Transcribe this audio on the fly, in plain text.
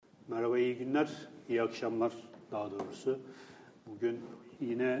Merhaba, iyi günler, iyi akşamlar daha doğrusu. Bugün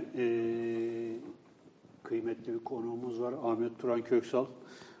yine kıymetli bir konuğumuz var. Ahmet Turan Köksal,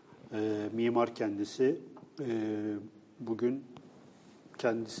 mimar kendisi. Bugün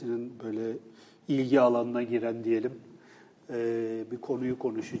kendisinin böyle ilgi alanına giren diyelim bir konuyu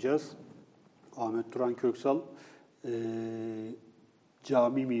konuşacağız. Ahmet Turan Köksal,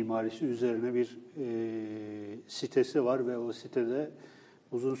 Cami mimarisi üzerine bir sitesi var ve o sitede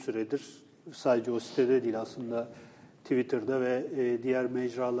uzun süredir, sadece o sitede değil aslında Twitter'da ve diğer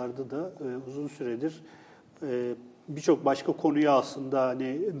mecralarda da uzun süredir birçok başka konuya aslında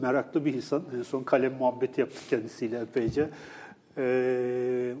hani meraklı bir insan. En son kalem muhabbeti yaptık kendisiyle epeyce.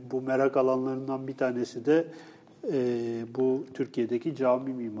 Bu merak alanlarından bir tanesi de bu Türkiye'deki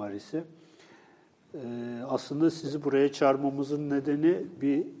cami mimarisi. Aslında sizi buraya çağırmamızın nedeni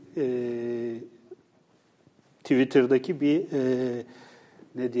bir Twitter'daki bir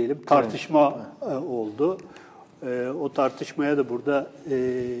ne diyelim tartışma oldu. O tartışmaya da burada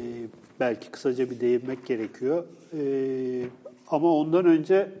belki kısaca bir değinmek gerekiyor. Ama ondan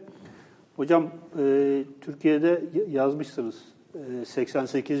önce hocam Türkiye'de yazmışsınız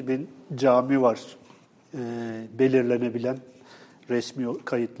 88 bin cami var belirlenebilen resmi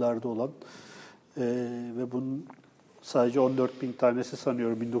kayıtlarda olan ve bunun sadece 14 bin tanesi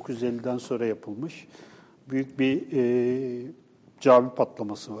sanıyorum 1950'den sonra yapılmış. Büyük bir cami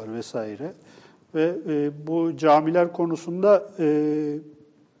patlaması var vesaire. Ve bu camiler konusunda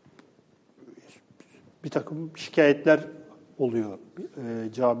bir takım şikayetler oluyor.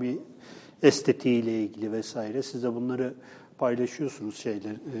 Cami estetiğiyle ilgili vesaire. Siz de bunları paylaşıyorsunuz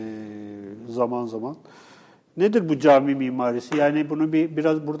zaman zaman. Nedir bu cami mimarisi? Yani bunu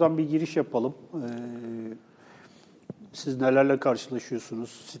biraz buradan bir giriş yapalım. Siz nelerle karşılaşıyorsunuz?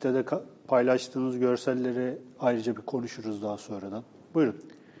 Sitede paylaştığınız görselleri ayrıca bir konuşuruz daha sonradan. Buyurun.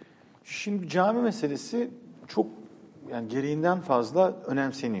 Şimdi cami meselesi çok yani gereğinden fazla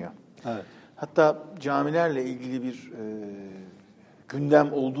önemseniyor. Evet. Hatta camilerle ilgili bir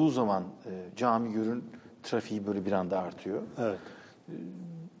gündem olduğu zaman cami görün trafiği böyle bir anda artıyor. Evet.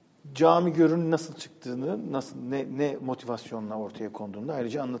 Cami görün nasıl çıktığını, ne motivasyonla ortaya konduğunu da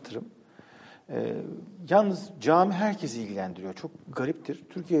ayrıca anlatırım. Yalnız cami herkesi ilgilendiriyor. Çok gariptir.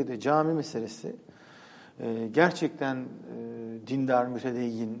 Türkiye'de cami meselesi gerçekten dindar,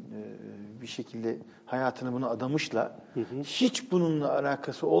 mütedeyyin bir şekilde hayatını buna adamışla hiç bununla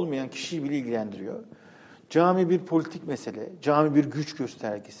alakası olmayan kişiyi bile ilgilendiriyor. Cami bir politik mesele, cami bir güç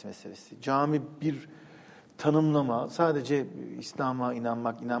göstergesi meselesi, cami bir tanımlama, sadece İslam'a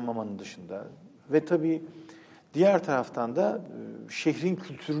inanmak, inanmamanın dışında ve tabii diğer taraftan da şehrin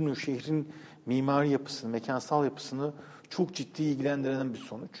kültürünü, şehrin mimari yapısını, mekansal yapısını çok ciddi ilgilendiren bir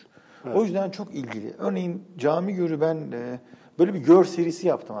sonuç. Evet. O yüzden çok ilgili. Örneğin cami görü ben böyle bir gör serisi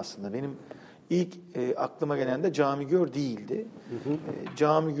yaptım aslında. Benim ilk aklıma gelen de cami gör değildi.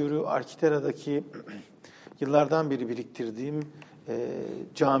 Cami görü Arkitera'daki yıllardan beri biriktirdiğim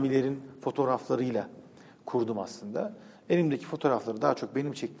camilerin fotoğraflarıyla kurdum aslında. Elimdeki fotoğrafları daha çok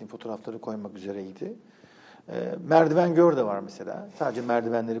benim çektiğim fotoğrafları koymak üzereydi. Merdiven gör de var mesela. Sadece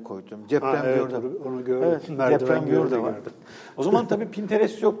merdivenleri koydum. Deprem gör de. Onu gördüm. Evet, deprem gör de var. O zaman tabii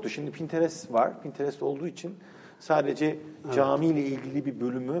Pinterest yoktu. Şimdi Pinterest var. Pinterest olduğu için sadece camiyle ilgili bir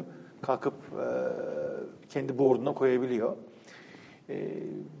bölümü kalkıp kendi board'una koyabiliyor.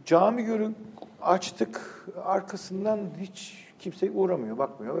 Cami görü açtık. Arkasından hiç kimse uğramıyor,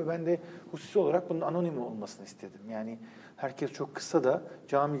 bakmıyor ve ben de hususi olarak bunun anonim olmasını istedim. Yani herkes çok kısa da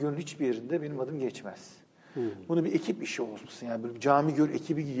cami görün hiçbir yerinde benim adım geçmez. Bunu bir ekip işi olsun. Yani böyle bir cami gör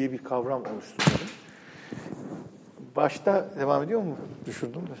ekibi diye bir kavram oluşturalım. Başta devam ediyor mu?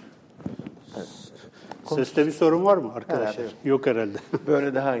 Düşürdüm de. Evet. Seste bir sorun var mı arkadaşlar? Herhalde. Yok herhalde.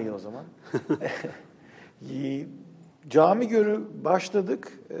 Böyle daha iyi o zaman. Cami görü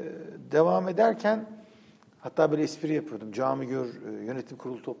başladık. Devam ederken hatta böyle espri yapıyordum. Cami gör yönetim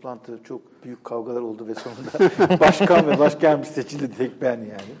kurulu toplantı çok büyük kavgalar oldu ve sonunda başkan ve başkanımız seçildi tek ben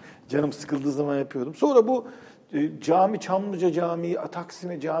yani. Canım sıkıldığı zaman yapıyordum. Sonra bu cami, Çamlıca Camii,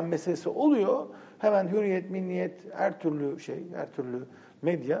 Taksim'e cami meselesi oluyor. Hemen Hürriyet, Milliyet, her türlü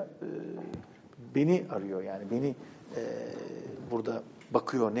medya beni arıyor yani. Beni burada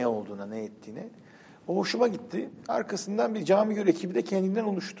bakıyor ne olduğuna, ne ettiğine. O hoşuma gitti. Arkasından bir cami gör ekibi de kendinden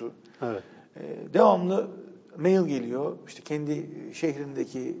oluştu. Evet. Devamlı mail geliyor. İşte kendi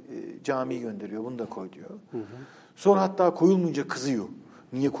şehrindeki camiyi gönderiyor. Bunu da koy diyor. Sonra hatta koyulmayınca kızıyor.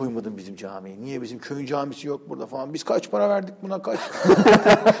 Niye koymadın bizim camiyi? Niye bizim köyün camisi yok burada falan? Biz kaç para verdik buna kaç?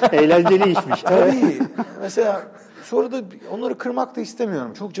 Eğlenceli işmiş. Tabii. Mesela sonra da onları kırmak da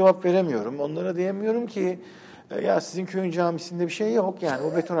istemiyorum. Çok cevap veremiyorum. Onlara diyemiyorum ki Ya sizin köyün camisinde bir şey yok. Yani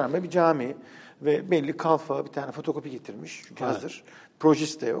o betonarme bir cami ve belli kalfa bir tane fotokopi getirmiş. Çünkü hazır.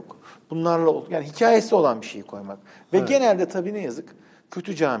 Projesi de yok. Bunlarla oldu. Yani hikayesi olan bir şeyi koymak. Ve genelde tabii ne yazık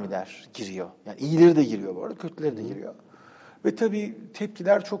kötü camiler giriyor. Yani iyileri de giriyor bu arada, kötüleri de giriyor. Ve tabii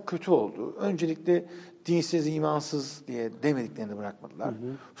tepkiler çok kötü oldu. Öncelikle dinsiz, imansız diye demediklerini bırakmadılar.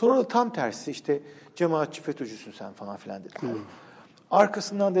 Sonra da tam tersi işte cemaatçi FETÖ'cüsün sen falan filan dediler.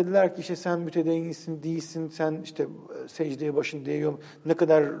 Arkasından dediler ki işte sen mütedeyinsin, değilsin, sen işte secdeye başın değiyor, ne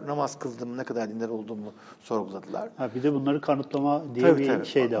kadar namaz kıldığımı, ne kadar dindar olduğumu sorguladılar. Bir de bunları kanıtlama diye bir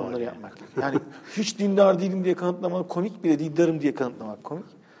şey de var. Onları yapmak. Yani hiç dindar değilim diye kanıtlamak komik, bile dindarım diye kanıtlamak komik.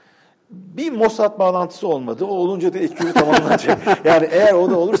 Bir Mossad bağlantısı olmadı. O olunca da ekürü tamamlanacak. Yani eğer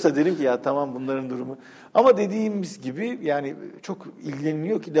o da olursa derim ki ya tamam bunların durumu. Ama dediğimiz gibi yani çok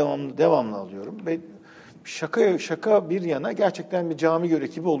ilgileniliyor ki devamlı alıyorum. Ve şaka bir yana gerçekten bir cami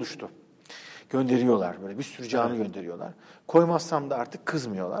ekibi oluştu. Gönderiyorlar böyle bir sürü cami gönderiyorlar. Koymazsam da artık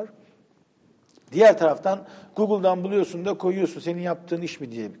kızmıyorlar. Diğer taraftan Google'dan buluyorsun da koyuyorsun. Senin yaptığın iş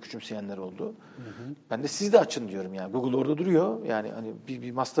mi diye küçümseyenler oldu. Ben de siz de açın diyorum yani. Google orada duruyor. Yani hani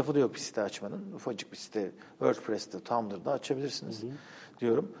bir masrafı da yok bir site açmanın. Ufacık bir site WordPress'te, Tumblr'da açabilirsiniz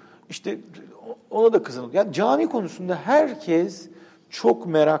diyorum. İşte ona da kızın. Yani cami konusunda herkes çok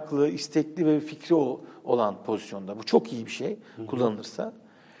meraklı, istekli ve fikri olan pozisyonda. Bu çok iyi bir şey kullanılırsa.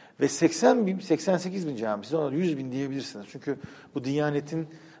 Ve 88 bin cami, siz ona 100 bin diyebilirsiniz. Çünkü bu Diyanet'in,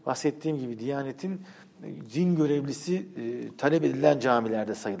 bahsettiğim gibi Diyanet'in din görevlisi talep edilen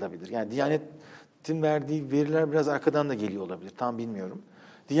camilerde sayılabilir. Yani Diyanet'in verdiği veriler biraz arkadan da geliyor olabilir. Tam bilmiyorum.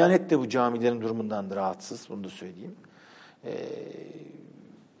 Diyanet de bu camilerin durumundan da rahatsız, bunu da söyleyeyim.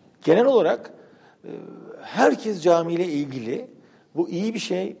 Genel olarak herkes camiyle ilgili. Bu iyi bir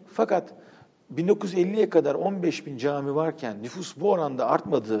şey. Fakat 1950'ye kadar 15 bin cami varken nüfus bu oranda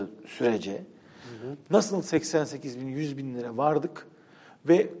artmadığı sürece nasıl 88 bin, 100 binlere vardık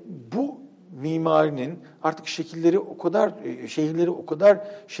ve bu mimarinin artık şehirleri o kadar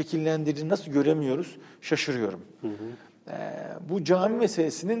şekillendirdiğini nasıl göremiyoruz şaşırıyorum. Bu cami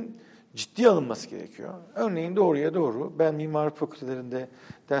meselesinin ciddiye alınması gerekiyor. Örneğin doğruya doğru ben mimarlık fakültelerinde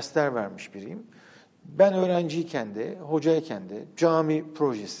dersler vermiş biriyim. Ben öğrenciyken de, hocayken de cami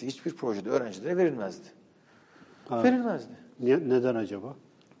projesi, hiçbir projede öğrencilere verilmezdi. Verilmezdi. Neden acaba?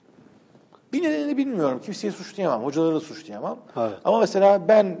 Bir nedenini bilmiyorum. Kimseyi suçlayamam, hocaları da suçlayamam. Evet. Ama mesela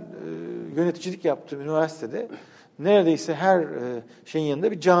ben yöneticilik yaptığım üniversitede neredeyse her şeyin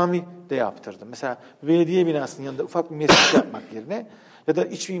yanında bir cami de yaptırdım. Mesela belediye binasının yanında ufak bir mescit yapmak yerine ya da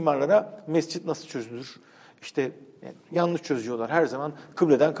iç mimarlara mescit nasıl çözülür? İşte yani yanlış çözüyorlar. Her zaman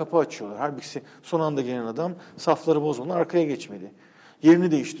kıbleden kapı açıyorlar. Halbuki son anda gelen adam safları bozmadan arkaya geçmeli.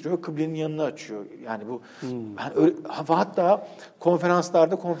 Yerini değiştiriyor, kıblenin yanına açıyor. Yani bu hatta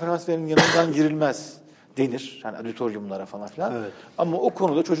konferanslarda konferansların yanından girilmez denir. Yani auditoriumlara falan filan. Evet. Ama o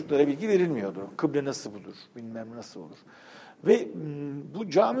konuda çocuklara bilgi verilmiyordu. Kıble nasıl bulur, bilmem nasıl olur. Ve bu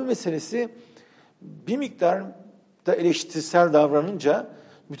cami meselesi bir miktar da eleştirisel davranınca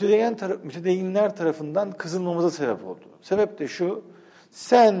mütedeyinler tarafından kızılmamıza sebep oldu. Sebep de şu,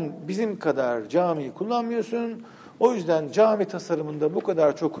 sen bizim kadar camiyi kullanmıyorsun, o yüzden cami tasarımında bu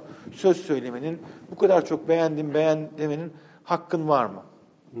kadar çok söz söylemenin, bu kadar çok beğendim demenin hakkın var mı?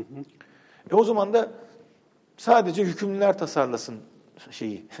 O zaman da sadece hükümlüler tasarlasın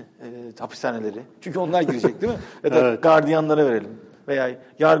hapishaneleri. Çünkü onlar girecek değil mi? Ya da gardiyanlara verelim. Veya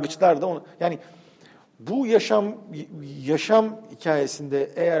yargıçlar da onu. Yani bu yaşam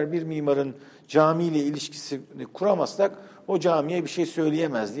hikayesinde eğer bir mimarın camiyle ilişkisini kuramazsak o camiye bir şey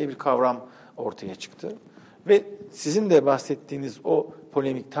söyleyemez diye bir kavram ortaya çıktı. Ve sizin de bahsettiğiniz o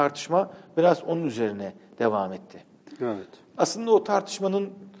polemik tartışma biraz onun üzerine devam etti. Evet. Aslında o tartışmanın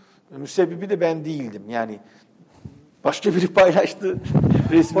müsebbibi de ben değildim. Yani başka biri paylaştı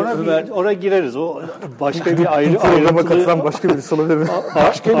resmi Ömer. Oraya gireriz. O başka bir ayrıntılı. katılan başka birisi olabilir.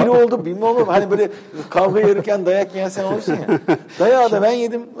 Başka biri oldu bilmiyorum. Hani böyle kavga yerken dayak yiyen sen olursun ya. Dayağı da ben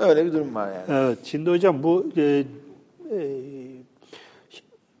yedim. Öyle bir durum var yani. Evet. Şimdi hocam bu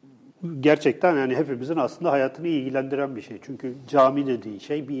gerçekten yani hepimizin aslında hayatını ilgilendiren bir şey. Çünkü cami dediği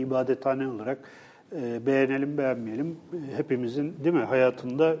şey bir ibadethane olarak beğenelim beğenmeyelim hepimizin değil mi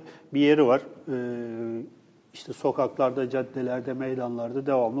hayatında bir yeri var. İşte sokaklarda, caddelerde, meydanlarda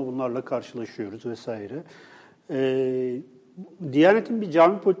devamlı bunlarla karşılaşıyoruz vesaire. Diyanet'in bir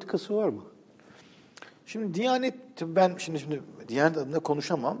cami politikası var mı? Şimdi Diyanet, ben şimdi Diyanet adına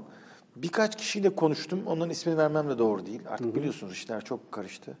konuşamam. Birkaç kişiyle konuştum. Onların ismini vermem de doğru değil. Artık biliyorsunuz işler çok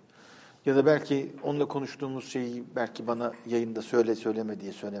karıştı. Ya da belki onunla konuştuğumuz şeyi belki bana yayında söyleme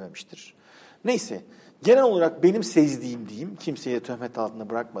diye söylememiştir. Neyse, genel olarak benim sezdiğim diyeyim, kimseye töhmet altında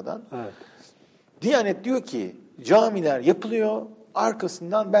bırakmadan. Evet. Diyanet diyor ki, camiler yapılıyor.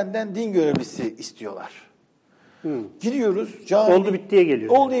 Arkasından benden din görevlisi istiyorlar. Gidiyoruz. Cami, oldu bittiye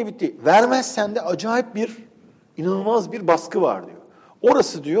geliyor. Oldu bitti. Vermezsen de acayip bir, inanılmaz bir baskı var diyor.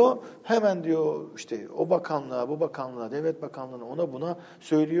 Orası diyor, hemen diyor işte o bakanlığa, bu bakanlığa, devlet bakanlığına, ona buna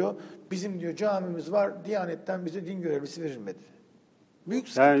söylüyor. Bizim diyor camimiz var, Diyanet'ten bize din görevlisi verilmedi. Büyük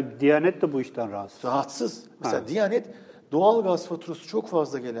sıkıntı. Yani Diyanet de bu işten rahatsız. Rahatsız. Mesela Diyanet doğal gaz faturası çok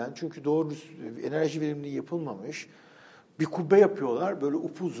fazla gelen, çünkü doğru enerji verimliliği yapılmamış. Bir kubbe yapıyorlar böyle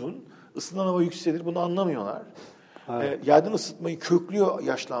upuzun. Isınan hava yükselir, bunu anlamıyorlar. Evet. Yerden ısıtmayı köklüyor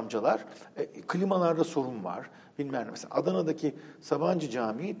yaşlı amcalar. Klimalarda sorun var. Bilmem ne. Mesela Adana'daki Sabancı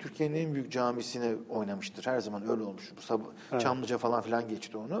Camii Türkiye'nin en büyük camisine oynamıştır. Her zaman öyle olmuş. Evet. Çamlıca falan filan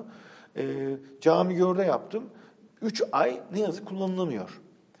geçti onu. Cami Gör'de yaptım. 3 ay ne yazık kullanılamıyor.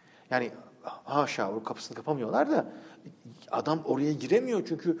 Yani haşa o kapısını kapamıyorlar da adam oraya giremiyor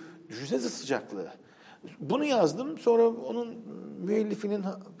çünkü düşünsenize sıcaklığı. Bunu yazdım. Sonra onun müellifinin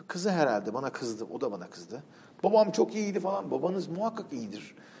kızı herhalde bana kızdı. O da bana kızdı. Babam çok iyiydi falan. Babanız muhakkak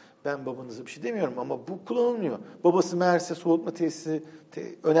iyidir. Ben babanıza bir şey demiyorum ama bu kullanılmıyor. Babası meğerse soğutma tesisi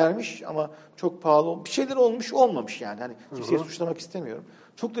önermiş ama çok pahalı. Bir şeyler olmuş olmamış yani. Hani kimseyi suçlamak istemiyorum.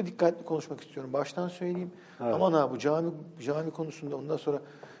 Çok da dikkatli konuşmak istiyorum. Baştan söyleyeyim. Evet. Aman ha bu cami konusunda ondan sonra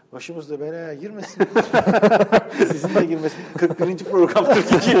başımızda belaya girmesin. Sizin de girmesin. 41. program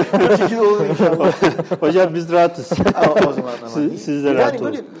 42 olur inşallah. Hocam biz rahatız. O zaman siz de rahat olun.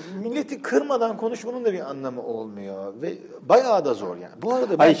 Yani böyle milleti kırmadan konuşmanın da bir anlamı olmuyor ve bayağı da zor yani. Bu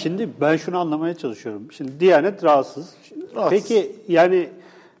arada Hayır, şimdi ben şunu anlamaya çalışıyorum. Şimdi Diyanet rahatsız. Peki yani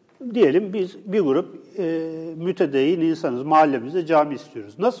diyelim biz bir grup mütedeyyin insanız. Mahallemizde cami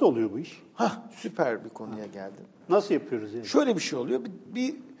istiyoruz. Nasıl oluyor bu iş? Süper bir konuya geldin. Nasıl yapıyoruz yani? Şöyle bir şey oluyor.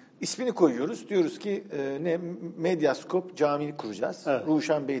 Bir ismini koyuyoruz. Diyoruz ki Medyaskop Camii'ni kuracağız. Evet.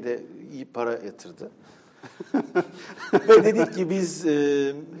 Ruşen Bey de iyi para yatırdı. Ve dedik ki biz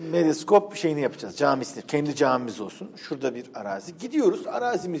Medyaskop şeyini yapacağız. Camisini. Kendi camimiz olsun. Şurada bir arazi. Gidiyoruz.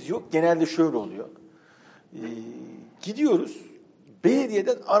 Arazimiz yok. Genelde şöyle oluyor. Gidiyoruz.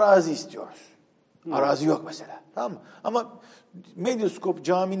 Belediyeden arazi istiyoruz. Arazi yok mesela. Tamam mı? Ama Medyaskop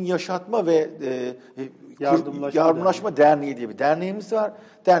Camii'nin Yaşatma ve Yardımlaşma Derneği diye bir derneğimiz var.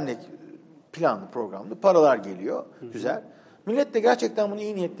 Dernek planlı programlı. Paralar geliyor. Güzel. Millet de gerçekten bunu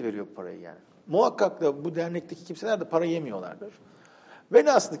iyi niyetli veriyor bu parayı yani. Muhakkak da bu dernekteki kimseler de para yemiyorlardır.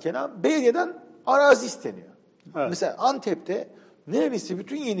 Velhasılı kelam belediyeden arazi isteniyor. Evet. Mesela Antep'te neredeyse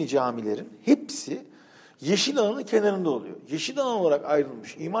bütün yeni camilerin hepsi yeşil alanın kenarında oluyor. Yeşil alan olarak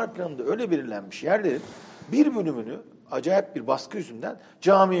ayrılmış, imar planında öyle belirlenmiş yerlerin bir bölümünü acayip bir baskı yüzünden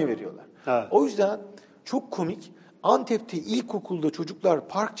camiye veriyorlar. Evet. O yüzden çok komik, Antep'te ilkokulda çocuklar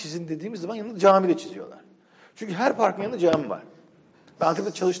park çizin dediğimiz zaman yanında cami de çiziyorlar. Çünkü her parkın yanında cami var. Ben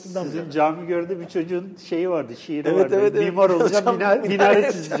Antep'te çalıştığımdan Sizin cami gördüğü bir çocuğun şeyi vardı, şiiri vardı. Evet. Mimar olacağım,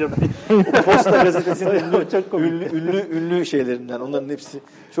 minare çizeceğim. O Posta gazetesinin çok ünlü şeylerinden. Onların hepsi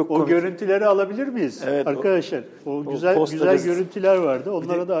çok komik. O görüntüleri alabilir miyiz? Evet, arkadaşlar. O güzel görüntüler vardı.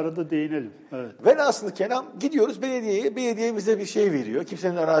 Onlara da arada değinelim. Evet. Velhasılı kelam gidiyoruz belediyeye. Belediye bize bir şey veriyor.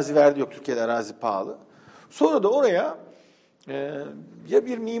 Kimsenin arazi verdiği yok. Türkiye'de arazi pahalı. Sonra da oraya ya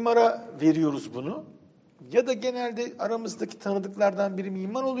bir mimara veriyoruz bunu, ya da genelde aramızdaki tanıdıklardan biri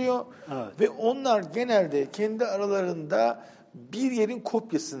mimar oluyor. Evet. Ve onlar genelde kendi aralarında bir yerin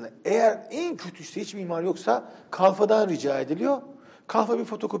kopyasını, eğer en kötüyse hiç mimar yoksa kalfadan rica ediliyor. Kalfa bir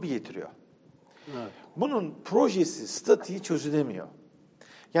fotokopi getiriyor. Evet. Bunun projesi, statiği çözülemiyor.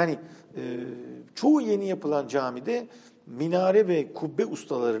 Yani çoğu yeni yapılan camide minare ve kubbe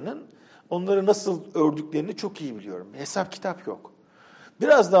ustalarının onları nasıl ördüklerini çok iyi biliyorum. Hesap kitap yok.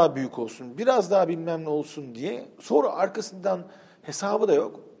 Biraz daha büyük olsun, biraz daha bilmem ne olsun diye. Sonra arkasından hesabı da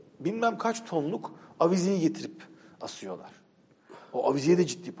yok. Bilmem kaç tonluk avizeyi getirip asıyorlar. O avizeye de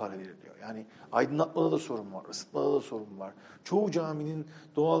ciddi para veriliyor. Yani aydınlatmada da sorun var, ısıtmada da sorun var. Çoğu caminin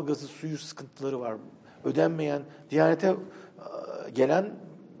doğalgazı, suyu sıkıntıları var. Ödenmeyen, Diyanete gelen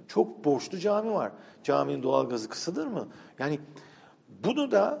çok borçlu cami var. Caminin doğalgazı kısılır mı? Yani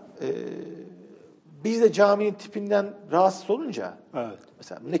bunu da biz de caminin tipinden rahatsız olunca, evet,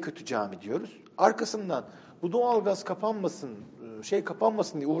 mesela ne kötü cami diyoruz. Arkasından bu doğalgaz kapanmasın,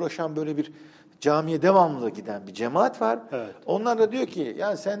 kapanmasın diye uğraşan böyle bir camiye devamlı giden bir cemaat var. Evet. Onlar da diyor ki,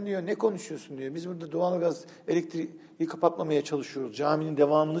 yani sen diyor ne konuşuyorsun diyor. Biz burada doğalgaz, elektriği kapatmamaya çalışıyoruz. Caminin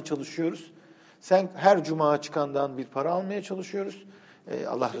devamını çalışıyoruz. Sen her cuma çıkandan bir para almaya çalışıyoruz.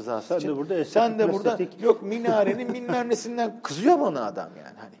 Allah rızası için. Sen de burada yok minarenin bilmem nesinden kızıyor bana adam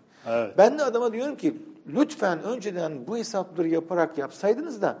yani hani. Evet. Ben de adama diyorum ki lütfen önceden bu hesapları yaparak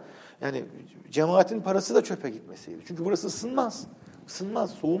yapsaydınız da yani cemaatin parası da çöpe gitmeseydi. Çünkü burası ısınmaz,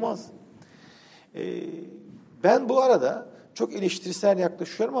 soğumaz. Ben bu arada çok eleştirisel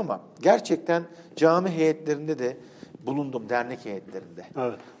yaklaşıyorum ama gerçekten cami heyetlerinde de bulundum, dernek heyetlerinde.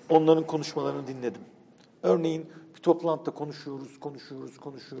 Evet. Onların konuşmalarını dinledim. Örneğin bir toplantıda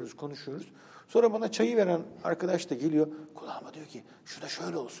konuşuyoruz. Sonra bana çayı veren arkadaş da geliyor, kulağıma diyor ki şu da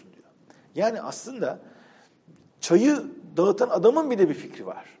şöyle olsun diyor. Yani aslında çayı dağıtan adamın bile bir fikri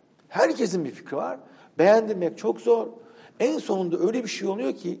var. Herkesin bir fikri var. Beğendirmek çok zor. En sonunda öyle bir şey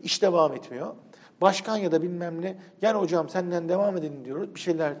oluyor ki iş devam etmiyor. Başkan ya da bilmem ne, gel hocam senden devam edelim diyoruz. Bir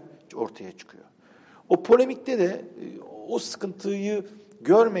şeyler ortaya çıkıyor. O polemikte de o sıkıntıyı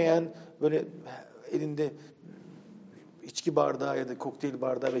görmeyen, böyle elinde içki bardağı ya da kokteyl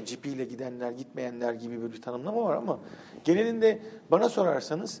bardağı ve cipiyle gidenler, gitmeyenler gibi böyle bir tanımlama var ama genelinde bana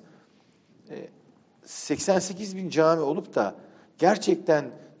sorarsanız 88 bin cami olup da gerçekten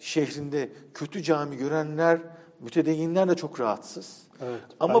şehrinde kötü cami görenler, mütedeyinler de çok rahatsız. Evet,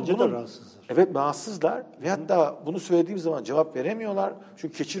 ama bence de rahatsızlar. Evet, rahatsızlar ve hatta bunu söylediğim zaman cevap veremiyorlar.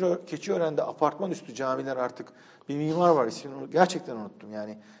 Çünkü Keçiören'de apartman üstü camiler artık bir mimar var, ismini gerçekten unuttum.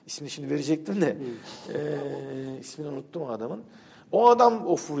 Yani ismini şimdi verecektim de ismini unuttum o adamın. O adam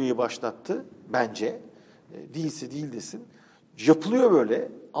o furyayı başlattı bence. Değilse değil desin. Yapılıyor böyle.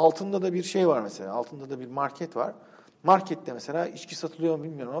 Altında da bir şey var mesela. Altında da bir market var. Markette mesela içki satılıyor mu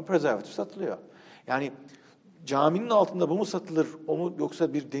bilmiyorum ama prezervatif satılıyor. Yani caminin altında bu mu satılır, o mu,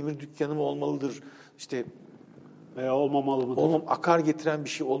 yoksa bir demir dükkanı mı olmalıdır? İşte veya olmamalı mıdır? Akar getiren bir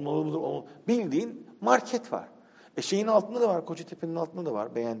şey olmalı mıdır? Bildiğin market var. Şeyin altında da var, Kocatepe'nin altında da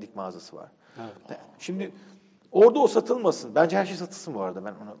var. Beğendik mağazası var. Evet. Şimdi orada o satılmasın. Bence her şey satılsın bu arada.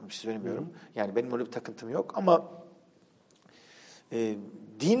 Ben ona bir şey söylemiyorum. Yani benim öyle bir takıntım yok ama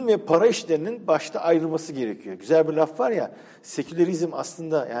din ve para işlerinin başta ayrılması gerekiyor. Güzel bir laf var ya, sekülerizm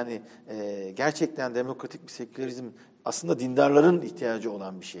aslında yani gerçekten demokratik bir sekülerizm aslında dindarların ihtiyacı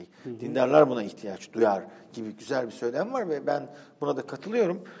olan bir şey. Dindarlar buna ihtiyaç duyar gibi güzel bir söylem var ve ben buna da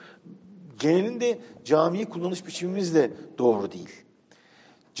katılıyorum. Genelinde camiyi kullanış biçimimiz de doğru değil.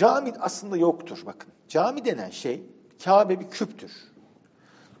 Cami aslında yoktur bakın. Cami denen şey Kabe bir küptür.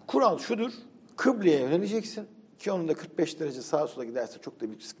 Kural şudur, kıbleye yöneleceksin. Ki onun da 45 derece sağa sola giderse çok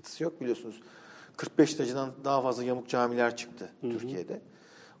da bir sıkıntısı yok. Biliyorsunuz 45 dereceden daha fazla yamuk camiler çıktı Türkiye'de.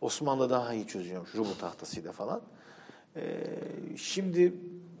 Osmanlı daha iyi çözüyormuş rubu tahtasıyla falan. Şimdi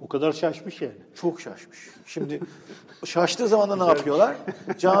o kadar şaşmış yani. Çok şaşmış. Şimdi şaştığı zaman da ne yapıyorlar?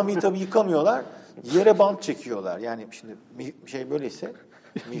 Camiyi tabii yıkamıyorlar. Yere bant çekiyorlar. Yani şimdi şey böyleyse,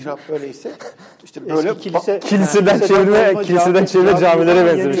 mihrap böyleyse işte böyle kiliseden çevirme camilere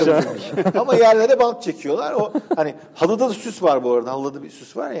benzemiş ya. Ama yerlere bant çekiyorlar. O hani halıda da süs var bu arada. Halıda bir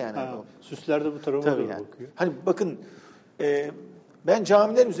süs var ya yani. Süsler de bu tarafa doğru yani bakıyor. Hani bakın ben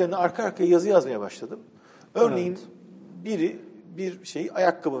camiler üzerine arka arkaya yazı yazmaya başladım. Örneğin biri bir şey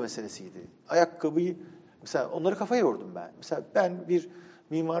ayakkabı meselesiydi. Ayakkabıyı mesela onları kafaya yordum ben. Mesela ben bir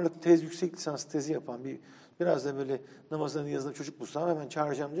mimarlık yüksek lisans tezi yapan biraz da böyle namazlarını yazılan çocuk bulsam hemen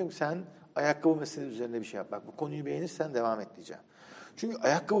çağıracağım, diyeceğim ki sen ayakkabı meselesi üzerine bir şey yap. Bak bu konuyu beğenirsen devam et diyeceğim. Çünkü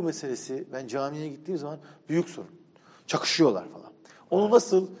ayakkabı meselesi ben camiye gittiğim zaman büyük sorun. Çakışıyorlar falan. Onu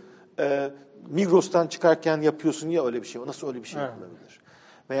nasıl Migros'tan çıkarken yapıyorsun ya öyle bir şey. O nasıl öyle bir şey yapılabilir?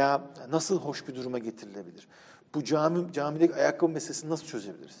 Veya nasıl hoş bir duruma getirilebilir? Bu camideki ayakkabı meselesini nasıl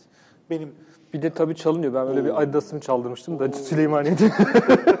çözebiliriz? Bir de tabii çalınıyor. Ben öyle bir Adidas'ını çaldırmıştım da Süleymaniye'de.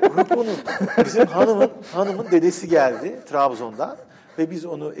 Bizim hanımın dedesi geldi Trabzon'dan ve biz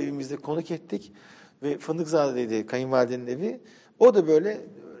onu evimizde konuk ettik ve Fındıkzade'deydi kayınvalidenin evi. O da böyle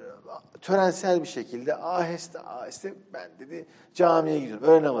törensel bir şekilde aheste ben dedi camiye gidiyorum.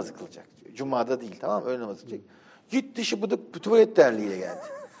 Öğle namazı kılacak. Cuma'da değil, tamam mı? Öğle namazı kılacak. Gitti şıpıdık tuvalet terliğiyle geldi.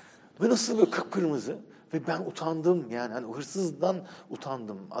 Ve nasıl böyle kıpkırmızı. Ve ben utandım yani hani hırsızdan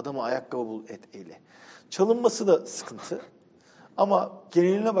utandım. Adama ayakkabı bul eyle. Çalınması da sıkıntı. Ama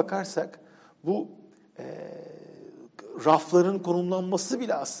geneline bakarsak bu rafların konumlanması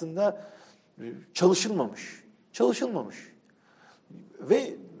bile aslında çalışılmamış.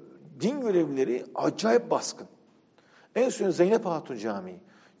 Ve din görevlileri acayip baskın. En son Zeynep Hatun Camii.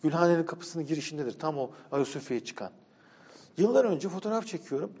 Gülhane'nin kapısının girişindedir. Tam o Ayasofya'ya çıkan. Yıllar önce fotoğraf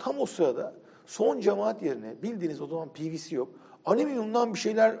çekiyorum. Tam o sırada son cemaat yerine bildiğiniz o zaman PVC yok. Alüminyumdan bir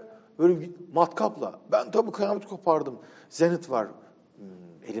şeyler böyle bir matkapla. Ben tabii kıyamet kopardım. Zenit var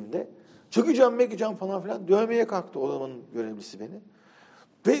elimde. Çökeceğim falan filan. Dövmeye kalktı o zamanın görevlisi beni.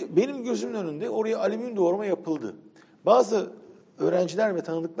 Ve benim gözümün önünde oraya alüminyum doğrama yapıldı. Bazı öğrenciler ve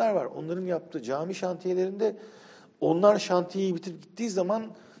tanıdıklar var. Onların yaptığı cami şantiyelerinde onlar şantiyeyi bitirip gittiği zaman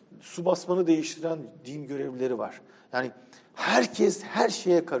su basmanı değiştiren din görevlileri var. Yani herkes her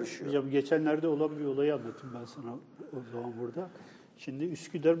şeye karışıyor. Hocam geçenlerde olan bir olayı anlatayım ben sana o zaman burada. Şimdi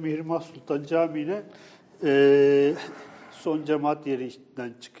Üsküdar Mihrimah Sultan Camii'ne son cemaat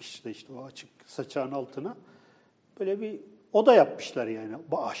yerinden çıkışta işte o açık saçağın altına böyle bir oda yapmışlar yani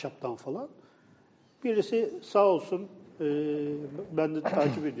ahşaptan falan. Birisi sağ olsun ben de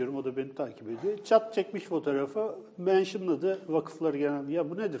takip ediyorum, o da beni takip ediyor. Çat çekmiş fotoğrafı, mentionladı Vakıflar Genel, ya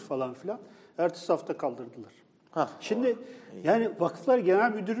bu nedir falan filan. Ertesi hafta kaldırdılar. Şimdi yani Vakıflar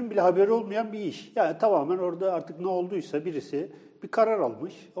Genel Müdürü'nün bile haberi olmayan bir iş. Yani tamamen orada artık ne olduysa birisi bir karar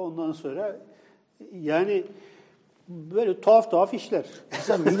almış. Ondan sonra yani böyle tuhaf işler.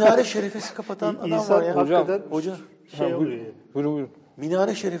 Mesela minare şerefesi kapatan adam İnsan var ya. Hocam şey oluyor yani. Buyurun.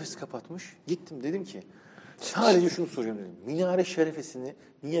 Minare şerefesi kapatmış. Gittim dedim ki sadece şunu soruyorum dedim. Minare şerefesini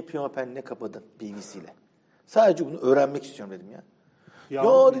niye pimapenle kapadın BBC'yle? Sadece bunu öğrenmek istiyorum dedim ya.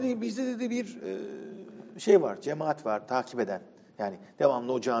 Ya dedi bizde dedi bir şey var, cemaat var takip eden. Yani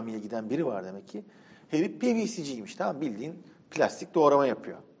devamlı o camiye giden biri var demek ki. Herif PVC'ciymiş, tamam, bildiğin plastik doğrama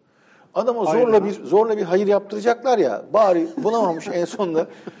yapıyor. Adama zorla bir hayır yaptıracaklar ya. Bari bulamamış en sonunda.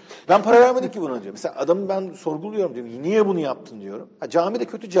 Ben para vermedim ki buna diyor. Mesela adamı ben sorguluyorum diyorum. Niye bunu yaptın diyorum. Cami de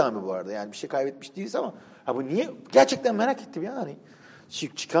kötü cami bu arada. Yani bir şey kaybetmiş değiliz ama bu niye? Gerçekten merak ettim ya. Hani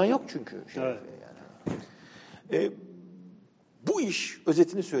çıkan yok çünkü. Evet. Yani. Bu iş,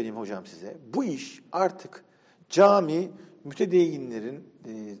 özetini söyleyeyim hocam size. Bu iş artık cami mütedeyinlerin,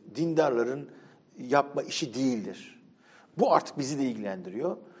 dindarların yapma işi değildir. Bu artık bizi de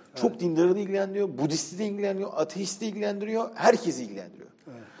ilgilendiriyor. Çok dindarı da ilgilendiriyor, Budist'i de ilgilendiriyor, ateist'i de ilgilendiriyor, herkesi ilgilendiriyor.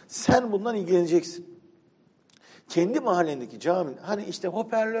 Evet. Sen bundan ilgileneceksin. Kendi mahallendeki cami, hani işte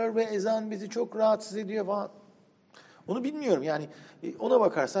hoparlör ve ezan bizi çok rahatsız ediyor falan. Onu bilmiyorum yani, ona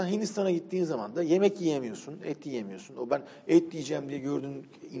bakarsan Hindistan'a gittiğin zaman da yemek yiyemiyorsun, et yiyemiyorsun. O ben et yiyeceğim diye gördüğün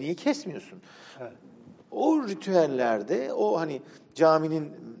ineği kesmiyorsun. Evet. O ritüellerde o hani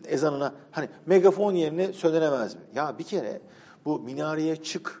caminin ezanına hani megafon yerine söylenemez mi? Ya bir kere bu minareye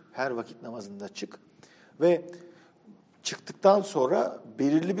çık, her vakit namazında çık ve çıktıktan sonra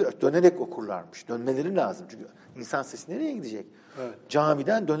belirli bir dönerek okurlarmış. Dönmeleri lazım çünkü insan sesi nereye gidecek? Evet.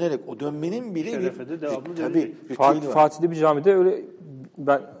 Camiden dönerek, o dönmenin bile şerefede devamlı tabii Fatih'te bir camide öyle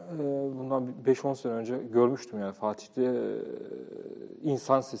ben bundan 5-10 sene önce görmüştüm yani Fatih'te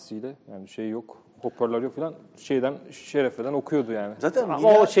insan sesiyle yani şey yok. Hoparlör yok falan şerefeden okuyordu yani. Zaten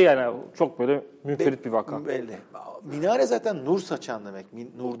ama o şey yani çok böyle münferit bir vaka. Belli. Minare zaten nur saçan demek.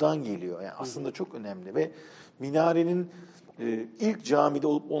 Nurdan geliyor. Yani aslında çok önemli ve minarenin ilk camide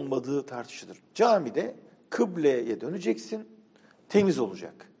olup olmadığı tartışılır. Camide kıbleye döneceksin, temiz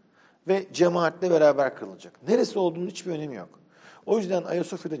olacak ve cemaatle beraber kılınacak. Neresi olduğunun hiçbir önemi yok. O yüzden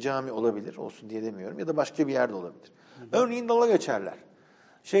Ayasofya'da cami olabilir, olsun diye demiyorum, ya da başka bir yerde olabilir. Örneğin dala geçerler.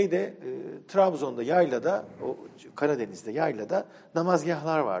 Trabzon'da yaylada, o Karadeniz'de yaylada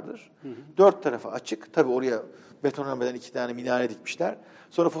namazgahlar vardır. 4 tarafı açık. Tabii oraya betonarmeden 2 tane minare dikmişler.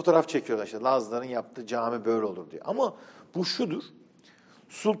 Sonra fotoğraf çekiyorlar işte Lazların yaptığı cami böyle olur diye. Ama bu şudur.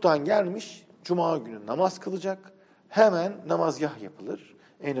 Sultan gelmiş, cuma günü namaz kılacak. Hemen namazgah yapılır.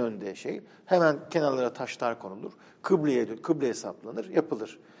 En önde hemen kenarlara taşlar konulur. Kıbleye saplanır,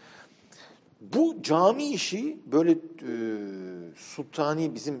 yapılır. Bu cami işi böyle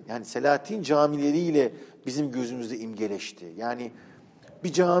sultani bizim yani Selahattin camileriyle bizim gözümüzde imgeleşti. Yani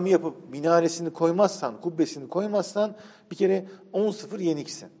bir cami yapıp minaresini koymazsan, kubbesini koymazsan bir kere 10-0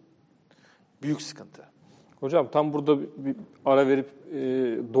 yeniksin. Büyük sıkıntı. Hocam tam burada bir ara verip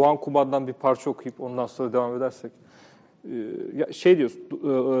Doğan Kuban'dan bir parça okuyup ondan sonra devam edersek. Diyoruz,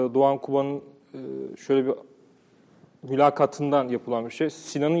 Doğan Kuban'ın şöyle bir mülakatından yapılan bir şey.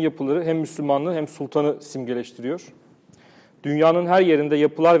 Sinan'ın yapıları hem Müslümanlığı hem sultanı simgeleştiriyor. Dünyanın her yerinde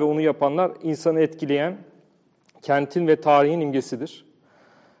yapılar ve onu yapanlar insanı etkileyen kentin ve tarihin imgesidir.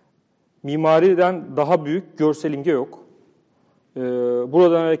 Mimariden daha büyük görsel imge yok.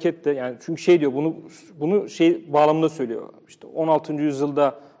 Buradan hareketle yani çünkü diyor bunu bağlamında söylüyor. İşte 16.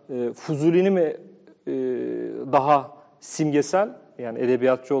 yüzyılda Fuzuli'ni mi daha simgesel yani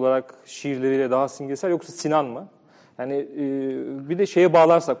edebiyatçı olarak şiirleriyle daha simgesel yoksa Sinan mı? Yani bir de şeye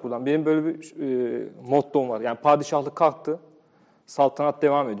bağlarsak buradan benim böyle bir mottom var. Yani padişahlık kalktı, saltanat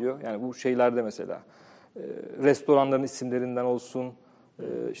devam ediyor. Yani bu şeylerde mesela restoranların isimlerinden olsun,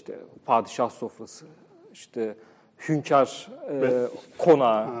 işte padişah sofrası, işte hünkâr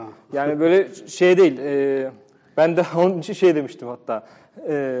konağı. Yani böyle değil. Ben de onun için demiştim hatta.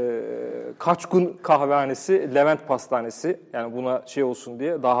 Kaçkun kahvehanesi, Levent pastanesi. Yani buna olsun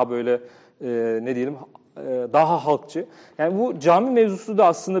diye daha böyle daha halkçı. Yani bu cami mevzusu da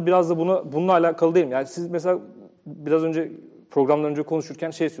aslında biraz da bununla alakalı değil mi? Yani siz mesela biraz önce programdan önce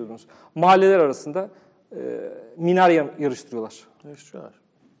konuşurken söylüyordunuz. Mahalleler arasında minare yarıştırıyorlar.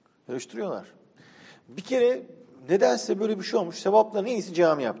 Yarıştırıyorlar. Bir kere nedense böyle bir şey olmuş. Sevapların en iyisi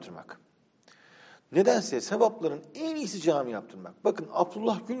cami yaptırmak. nedense sevapların en iyisi cami yaptırmak. Bakın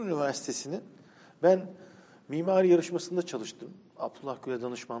Abdullah Gül Üniversitesi'nin ben mimari yarışmasında çalıştım. Abdullah Gül'e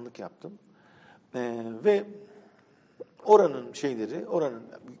danışmanlık yaptım. Ve oranın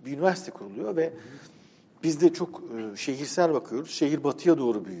bir üniversite kuruluyor ve biz de çok şehirsel bakıyoruz. Şehir batıya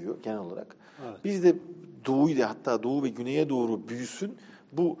doğru büyüyor genel olarak. Evet. Biz de hatta doğu ve güneye doğru büyüsün.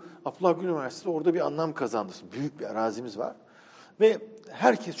 Bu Abdullah Gül Üniversitesi orada bir anlam kazandırsın. Büyük bir arazimiz var. Ve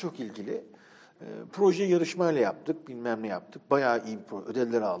herkes çok ilgili. Proje yarışmayla yaptık, bilmem ne yaptık. Bayağı iyi bir proje,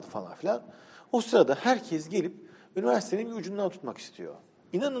 ödevleri aldı falan filan. O sırada herkes gelip üniversitenin bir ucundan tutmak istiyor.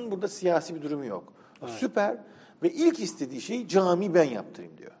 İnanın burada siyasi bir durumu yok. Evet. Süper. Ve ilk istediği şey cami ben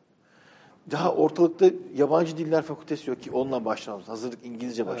yaptırayım diyor. Daha ortalıkta yabancı diller fakültesi yok ki onunla başlamamız. Hazırlık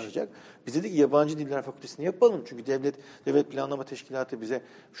İngilizce başlayacak. Evet. Biz dedik ki yabancı diller fakültesini yapalım. Çünkü devlet planlama teşkilatı bize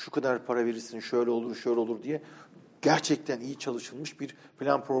şu kadar para verirsin, şöyle olur, şöyle olur diye gerçekten iyi çalışılmış bir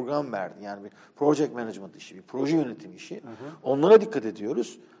plan program verdi. Yani bir project management işi, bir proje yönetimi işi. Hı hı. Onlara dikkat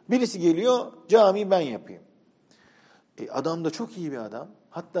ediyoruz. Birisi geliyor, camiyi ben yapayım. Adam da çok iyi bir adam.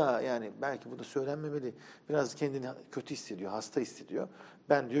 Hatta yani belki bu da söylenmemeli. Biraz kendini kötü hissediyor, hasta hissediyor.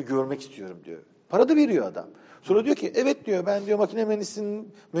 Ben diyor görmek istiyorum diyor. Para da veriyor adam. Sonra diyor ki evet diyor ben diyor makine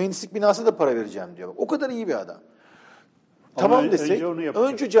mühendislik binasına da para vereceğim diyor. O kadar iyi bir adam. Tamam desek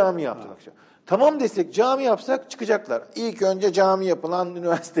önce cami yaptırmak istiyor. Tamam desek cami yapsak çıkacaklar. İlk önce cami yapılan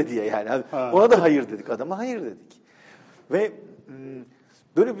üniversite diye yani. Ona da hayır dedik adama hayır dedik. Ve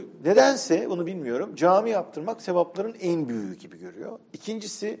böyle nedense onu bilmiyorum. Cami yaptırmak sevapların en büyüğü gibi görüyor.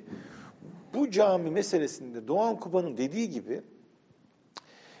 İkincisi bu cami meselesinde Doğan Kuba'nın dediği gibi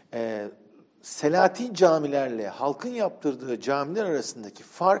Selahattin camilerle halkın yaptırdığı camiler arasındaki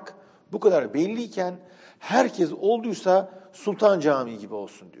fark bu kadar belliyken herkes olduysa Sultan Camii gibi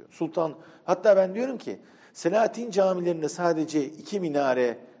olsun diyor. Hatta ben diyorum ki Selahattin camilerinde sadece 2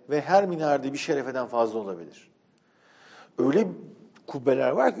 minare ve her minarede bir şerefeden fazla olabilir. Öyle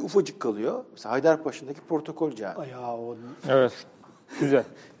kubbeler var ki ufacık kalıyor. Mesela Haydarpaşa'daki Protokol Camii. Evet. Güzel.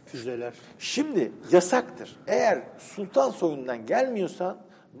 Füzeler. Şimdi yasaktır. Eğer sultan soyundan gelmiyorsan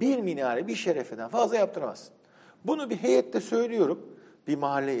bir minare bir şerefeden fazla yaptıramazsın. Bunu bir heyette söylüyorum. Bir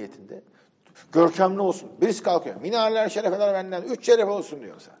mahalle heyetinde. Görkemli olsun. Birisi kalkıyor. Minareler şerefeler benden 3 şeref olsun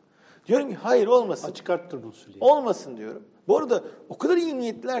diyor mesela. Diyorum ki hayır olmasın. Açık arttırma usulü. Olmasın diyorum. Bu arada o kadar iyi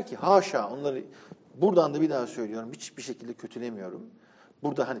niyetliler ki haşa onları buradan da bir daha söylüyorum. Hiçbir şekilde kötülemiyorum.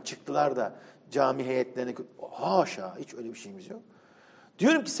 Burada hani çıktılar da cami heyetlerine haşa hiç öyle bir şeyimiz yok.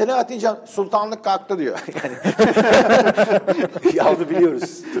 Diyorum ki Selahattin sultanlık kalktı diyor. Yani yavru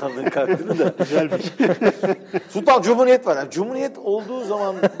biliyoruz sultanlığın kalktığını da. Güzelmiş. Sultan Cumhuriyet var. Yani Cumhuriyet olduğu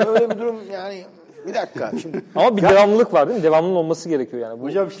zaman böyle bir durum yani bir dakika şimdi. Ama bir devamlılık var değil mi? Devamlılık olması gerekiyor yani. Bu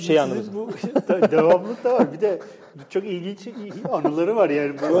hocam anlamında. Bu devamlılık da var. Bir de çok ilginç anıları var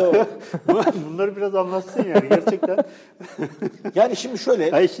yani. Bunları biraz anlatsın yani gerçekten. Yani şimdi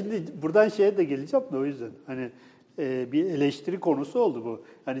şöyle. Hayır şimdi buradan şeye de geleceğim de o yüzden. Hani bir eleştiri konusu oldu bu.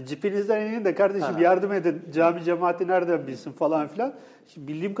 Hani cipinizden inin de kardeşim yardım edin, cami cemaati nereden bilsin falan filan. Şimdi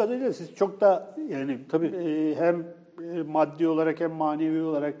bildiğim kadarıyla siz çok da yani tabii hem maddi olarak hem manevi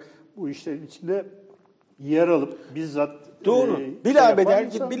olarak bu işlerin içinde yer alıp bizzat doğru.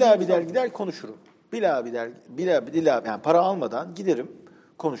 Bilabeder gider konuşurum. Bilabeder yani para almadan giderim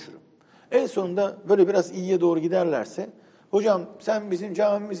konuşurum. En sonunda böyle biraz iyiye doğru giderlerse hocam sen bizim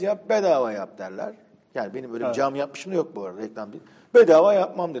camimizi yap bedava yap derler. Yani benim öyle bir cami yapmışım da yok bu arada reklam değil. Bedava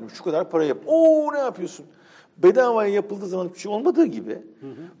yapmam dedim. Şu kadar para yap. Ne yapıyorsun? Bedavaya yapıldığı zaman hiçbir şey olmadığı gibi.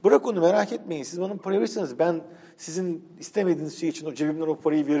 Bırak onu merak etmeyin. Siz bana para verirseniz ben sizin istemediğiniz şey için o cebimden o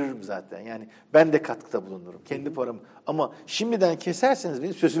parayı veririm zaten. Yani ben de katkıda bulunurum. Kendi param. Ama şimdiden keserseniz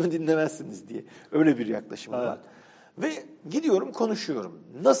benim sözümü dinlemezsiniz diye. Öyle bir yaklaşım var. Ve gidiyorum konuşuyorum.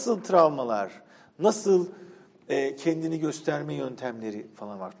 Nasıl travmalar, nasıl kendini gösterme yöntemleri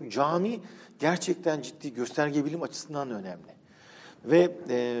falan var. Cami gerçekten ciddi gösterge bilim açısından da önemli. Ve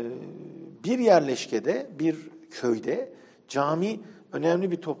bir yerleşkede, bir köyde cami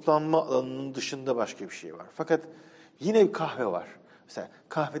önemli bir toplanma alanının dışında başka bir şey var. Fakat yine bir kahve var. Mesela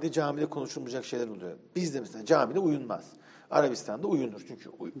kahvede camide konuşulmayacak şeyler oluyor. Bizde mesela camide uyunmaz. Arabistan'da uyunur çünkü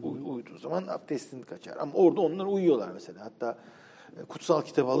uyuduğu zaman abdestin kaçar. Ama orada onlar uyuyorlar mesela. Hatta kutsal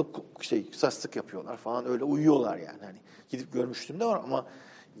kitabı alıp kısaslık yapıyorlar falan öyle uyuyorlar yani. Hani gidip görmüştüm de var ama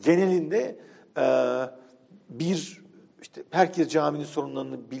genelinde işte herkes caminin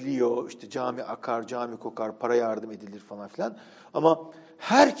sorunlarını biliyor. İşte cami akar, cami kokar, para yardım edilir falan filan. Ama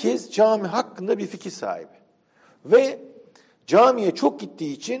herkes cami hakkında bir fikir sahibi. Ve camiye çok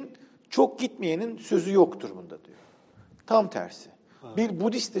gittiği için çok gitmeyenin sözü yoktur bunda diyor. Tam tersi. Bir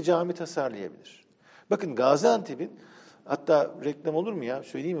Budist de cami tasarlayabilir. Bakın Gaziantep'in Hatta reklam olur mu ya?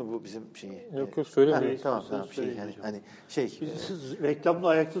 Söyleyeyim mi bu bizim şeyi? Yok söyleme. Tamam şey yani Siz reklamla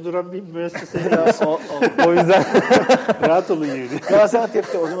ayakta duran bir müessese ya. O yüzden Rahat olun yani.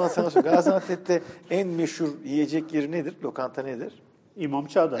 Gaziantep'te o zaman sana söyleyeyim. Gaziantep'te en meşhur yiyecek yeri nedir? Lokanta nedir? İmam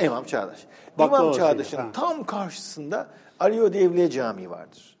Çağdaş. İmam Çağdaş. Baklava İmam Çağdaş'ın ha. tam karşısında Ali Devlet Camii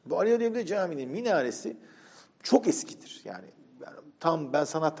vardır. Bu Ali Devlet Camii'nin minaresi çok eskidir. Yani tam ben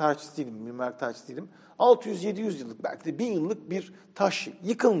sanat tarihçisi değilim, mimar tarihçisi değilim. 600-700 yıllık belki de 1000 yıllık bir taş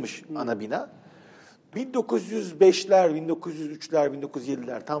yıkılmış ana bina. 1905'ler, 1903'ler,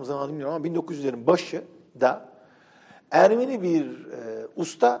 1907'ler tam zamanı bilmiyorum ama 1900'lerin başı da Ermeni bir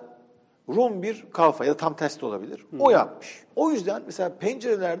usta, Rum bir kalfa ya da tam tersi de olabilir. O yapmış. O yüzden mesela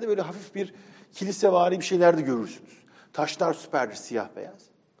pencerelerde böyle hafif bir kilisevari bir şeyler de görürsünüz. Taşlar süperdir, siyah beyaz.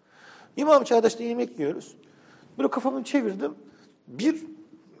 İmam Çağdaş'ta yemek yiyoruz. Böyle kafamı çevirdim. Bir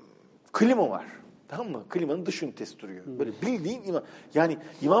klima var. Tamam mı? Klimanın dış ünitesi duruyor. Böyle bildiğin imam. Yani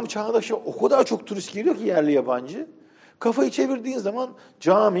İmam Çağdaş'a o kadar çok turist geliyor ki yerli yabancı. Kafayı çevirdiğin zaman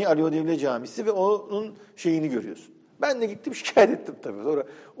cami, Ali Devlet Camisi ve onun şeyini görüyorsun. Ben de gittim şikayet ettim tabii. Sonra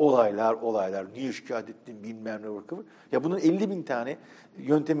olaylar. Niye şikayet ettim bilmem ne bakımı. Ya bunun 50.000 tane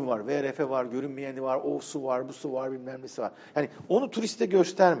yöntemi var. VRF var, görünmeyeni var, o su var, bu su var, bilmem nesi var. Yani onu turiste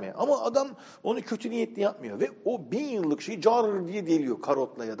gösterme. Ama adam onu kötü niyetli yapmıyor. Ve o 1000 yıllık şeyi car diye deliyor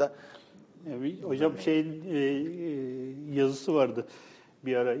karotla ya da. Hocam şeyin yazısı vardı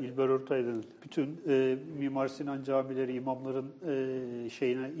bir ara İlber Ortaylı'nın. Bütün Mimar Sinan camileri imamların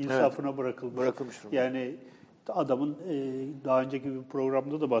insafına bırakılmış. Yani adamın daha önceki bir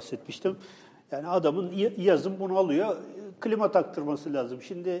programda da bahsetmiştim. Yani adamın yazın bunu alıyor, klima taktırması lazım.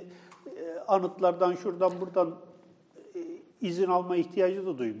 Şimdi anıtlardan şuradan buradan izin alma ihtiyacı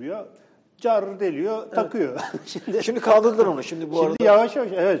da duymuyor. Car deliyor, takıyor. Şimdi kaldırdılar onu. Şimdi arada yavaş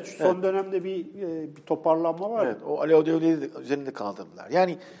yavaş son dönemde bir toparlanma var. Evet, o Ali Devlet'i üzerinde kaldırdılar.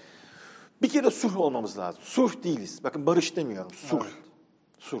 Yani bir kere sulh olmamız lazım. Sulh değiliz. Bakın barış demiyorum. Sulh. Evet.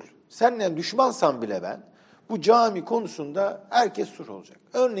 Sulh. Seninle düşmansam bile ben bu cami konusunda herkes sulh olacak.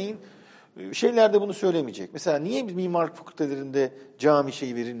 Örneğin şeylerde bunu söylemeyecek. Mesela niye biz mimarlık fakültelerinde cami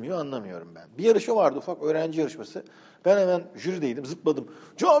şeyi verilmiyor anlamıyorum ben. Bir yarışma vardı, ufak öğrenci yarışması. Ben hemen jürideydim, zıpladım.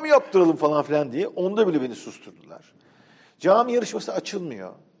 Cami yaptıralım falan filan diye. Onda bile beni susturdular. Cami yarışması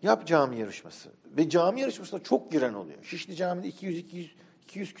açılmıyor. Yap cami yarışması. Ve cami yarışmasına çok giren oluyor. Şişli Cami'de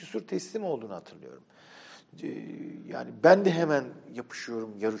 200 küsur teslim olduğunu hatırlıyorum. Yani ben de hemen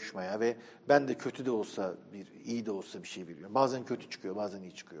yapışıyorum yarışmaya ve ben de kötü de olsa iyi de olsa bir şey biliyorum. Bazen kötü çıkıyor, bazen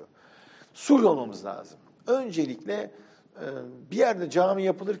iyi çıkıyor. Sulh olmamız lazım. Öncelikle bir yerde cami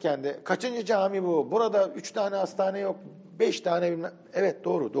yapılırken de kaçıncı cami bu? Burada 3 tane hastane yok, 5 tane bilmem. Evet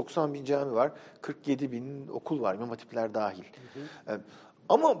doğru 90.000 cami var, 47.000 okul var, imam hatipler dahil.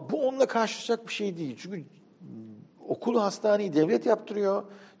 Ama bu onunla karşılaşacak bir şey değil. Çünkü okulu, hastaneyi devlet yaptırıyor,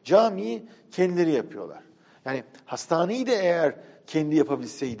 camiyi kendileri yapıyorlar. Yani hastaneyi de eğer kendi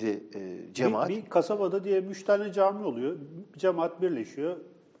yapabilseydi cemaat. Bir kasabada diye 3 tane cami oluyor, cemaat birleşiyor.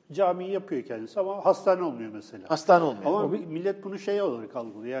 Camiyi yapıyor kendisi ama hastane olmuyor mesela. Hastane olmuyor. Ama millet bunu şey olarak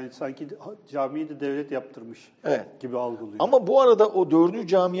algılıyor. Yani sanki camiyi de devlet yaptırmış gibi algılıyor. Ama bu arada o 4.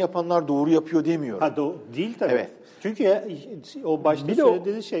 cami yapanlar doğru yapıyor demiyorum. Değil tabii. Evet. Çünkü o başta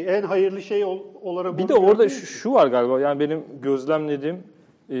söylediğiniz şey en hayırlı şey olarak. Bir de orada şu var galiba. Yani benim gözlemlediğim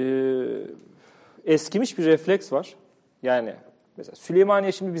eskimiş bir refleks var. Yani mesela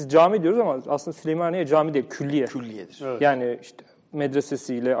Süleymaniye şimdi biz cami diyoruz ama aslında Süleymaniye cami değil, külliye. Külliyedir. Evet. Yani işte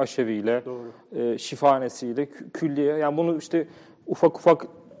medresesiyle, aşeviyle, şifahanesiyle, külliye. Yani bunu işte ufak ufak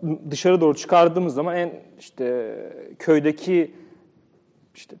dışarı doğru çıkardığımız zaman en işte köydeki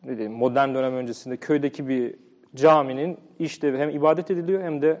işte ne diyeyim modern dönem öncesinde köydeki bir caminin işlevi hem ibadet ediliyor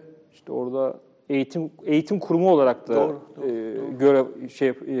hem de işte orada eğitim kurumu olarak da görev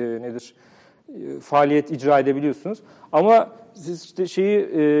faaliyet icra edebiliyorsunuz. Ama siz işte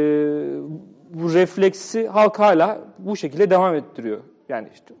bu refleksi halk hala bu şekilde devam ettiriyor. Yani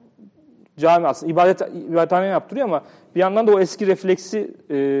işte cami aslında ibadethane yaptırıyor ama bir yandan da o eski refleksi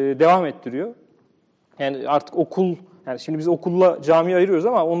devam ettiriyor. Yani artık okul, yani şimdi biz okulla camiyi ayırıyoruz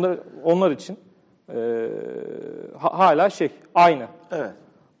ama onlar için hala aynı. Evet.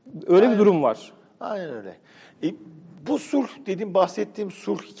 Öyle bir durum var. Aynen öyle. Bu sulh bahsettiğim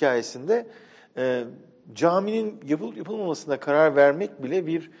sulh hikayesinde caminin yapılmamasına karar vermek bile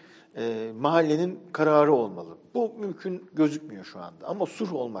bir mahallenin kararı olmalı. Bu mümkün gözükmüyor şu anda ama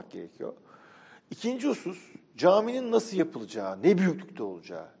sulh olmak gerekiyor. İkinci husus, caminin nasıl yapılacağı, ne büyüklükte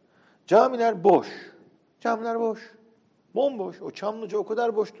olacağı. Camiler boş. Camiler boş. Bomboş. O Çamlıca o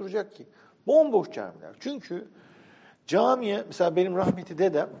kadar boş duracak ki. Bomboş camiler. Çünkü camiye, mesela benim rahmetli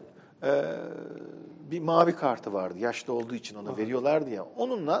dedem bir mavi kartı vardı. Yaşlı olduğu için ona veriyorlardı ya.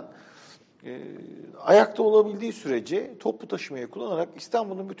 Onunla ayakta olabildiği sürece toplu taşımayı kullanarak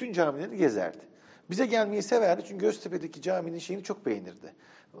İstanbul'un bütün camilerini gezerdi. Bize gelmeyi severdi çünkü Göztepe'deki caminin şeyini çok beğenirdi.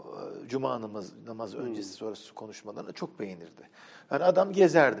 Cuma namazı öncesi sonrası konuşmalarını çok beğenirdi. Yani adam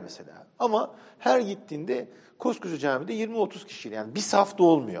gezerdi mesela. Ama her gittiğinde koskoca camide 20-30 kişiyle, yani bir safta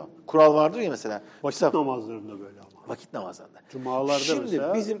olmuyor. Kural vardır ya mesela. Vakit namazlarında böyle ama. Vakit namazlarında. Cumalarda şimdi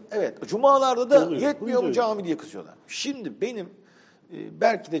mesela. Bizim cumalarda da oluyor, yetmiyor mu oluyor. cami diye kızıyorlar. Şimdi benim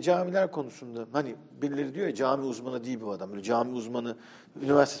belki de camiler konusunda hani birileri diyor ya cami uzmanı değil bu adam. Böyle cami uzmanı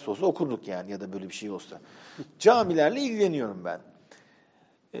üniversitesi olsa okurduk yani, ya da böyle bir şey olsa. Camilerle ilgileniyorum ben.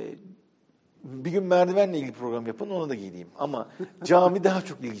 Bir gün merdivenle ilgili program yapın, ona da geleyim. Ama cami daha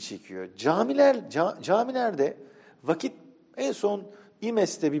çok ilgi çekiyor. Camilerde vakit, en son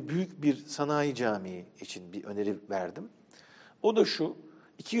İMES'te büyük bir sanayi camii için bir öneri verdim. O da şu: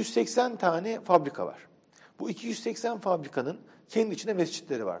 280 tane fabrika var. Bu 280 fabrikanın kendi içinde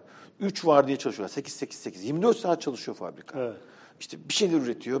mescitleri var. 3 var diye çalışıyorlar. 8-8-8. 24 saat çalışıyor fabrika. Evet. İşte bir şeyler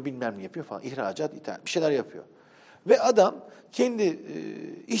üretiyor, bilmem ne yapıyor falan. İhracat, ithal, bir şeyler yapıyor. Ve adam kendi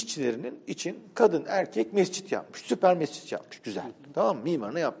işçilerinin için kadın erkek mescit yapmış. Süper mescit yapmış. Güzel. Tamam mı?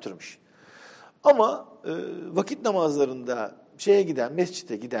 Mimarına yaptırmış. Ama vakit namazlarında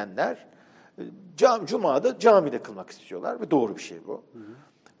mescite gidenler Cuma'da camide kılmak istiyorlar ve doğru bir şey bu.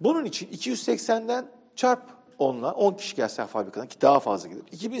 Bunun için 280'den çarp 10'la, 10 kişi gelse fabrikadan, ki daha fazla gelir,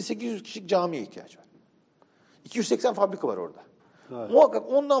 2800 kişilik camiye ihtiyaç var. 280 fabrika var orada. Evet.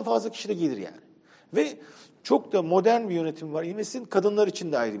 Muhakkak ondan fazla kişi de gelir yani. Ve çok da modern bir yönetim var. İMES'in kadınlar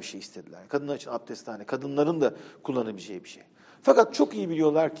için de ayrı bir şey istediler. Kadınlar için abdesthane, kadınların da kullanabileceği bir şey. Fakat çok iyi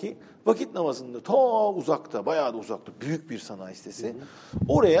biliyorlar ki vakit namazında ta uzakta, bayağı da uzakta, büyük bir sanayi sitesi.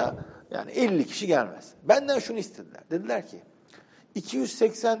 Oraya yani 50 kişi gelmez. Benden şunu istediler. Dediler ki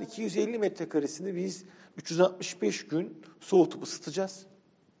 280-250 metrekaresini biz 365 gün soğutup ısıtacağız.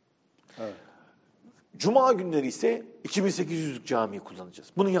 Evet. Cuma günleri ise 2800'lük camiyi kullanacağız.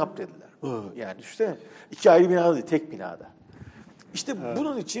 Bunu yap dediler. Evet. Yani işte 2 ayrı binada değil, tek binada. İşte evet.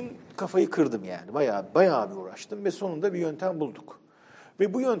 Bunun için kafayı kırdım yani. Bayağı bir uğraştım ve sonunda bir yöntem bulduk.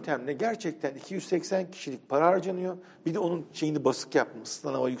 Ve bu yöntemle gerçekten 280 kişilik para harcanıyor. Bir de onun basık yaptım.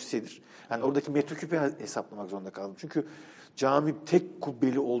 Isıtılan hava yükselir. Yani oradaki metreküpe hesaplamak zorunda kaldım. Çünkü cami tek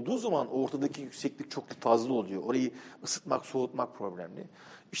kubbeli olduğu zaman ortadaki yükseklik çok fazla oluyor. Orayı ısıtmak, soğutmak problemli.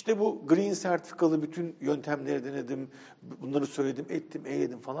 İşte bu green sertifikalı bütün yöntemleri denedim. Bunları söyledim, ettim,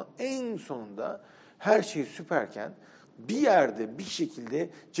 eyledim falan. En sonunda her şey süperken bir yerde bir şekilde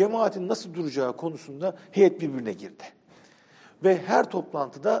cemaatin nasıl duracağı konusunda heyet birbirine girdi. Ve her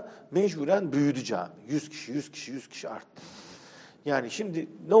toplantıda mecburen büyüdü cami. 100 kişi arttı. Yani şimdi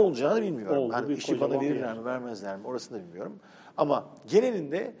ne olacağını bilmiyorum. Hani işi bana verirler mi, vermezler mi, orasını da bilmiyorum. Ama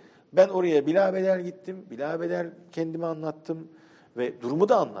genelinde ben oraya bilabeder gittim. Bilabeder kendime anlattım ve durumu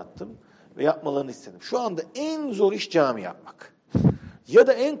da anlattım ve yapmalarını istedim. Şu anda en zor iş cami yapmak. Ya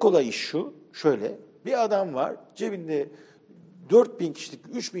da en kolay iş şu, şöyle: bir adam var, cebinde 4000 kişilik,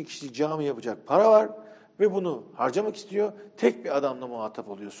 3000 kişilik cami yapacak para var ve bunu harcamak istiyor. Tek bir adamla muhatap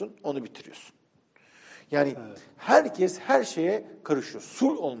oluyorsun, onu bitiriyorsun. Yani evet. Herkes her şeye karışıyor.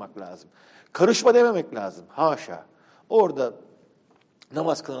 Sul olmak lazım. Karışma dememek lazım. Haşa. Orada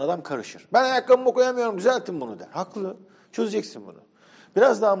namaz kılan adam karışır. Ben ayakkabımı koyamıyorum, düzeltin bunu der. Haklı. Çözeceksin bunu.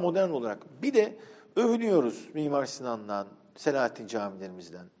 Biraz daha modern olarak. Bir de övünüyoruz Mimar Sinan'dan, Selahattin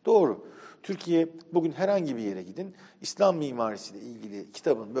camilerimizden. Doğru. Türkiye bugün herhangi bir yere gidin, İslam mimarisiyle ilgili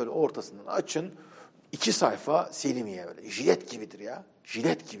kitabın böyle ortasından açın, 2 sayfa Selimiye böyle. Jilet gibidir ya.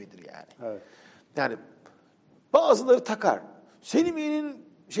 Jilet gibidir yani. Evet. Yani bazıları takar. Selimiye'nin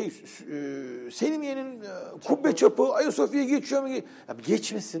kubbe çapı Ayasofya'ya geçiyor mu?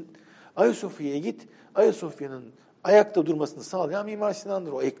 Geçmesin. Ayasofya'ya git. Ayasofya'nın ayakta durmasını sağlayan Mimar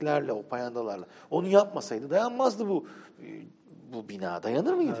Sinan'dır. O eklerle, o payandalarla. Onu yapmasaydı dayanmazdı bu bina.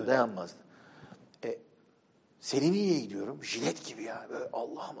 Dayanır mıydı? Evet. Dayanmazdı. Selimiye'ye gidiyorum. Jilet gibi ya. Böyle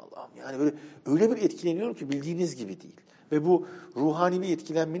Allah'ım. Yani böyle öyle bir etkileniyorum ki bildiğiniz gibi değil. Ve bu ruhani bir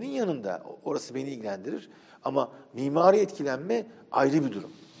etkilenmenin yanında orası beni ilgilendirir. Ama mimari etkilenme ayrı bir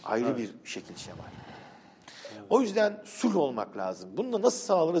durum. Ayrı evet. Bir şekil şemal. Evet. O yüzden sulh olmak lazım. Bunu da nasıl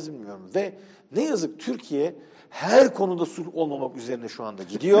sağlarız bilmiyorum. Ve ne yazık Türkiye her konuda sulh olmamak üzerine şu anda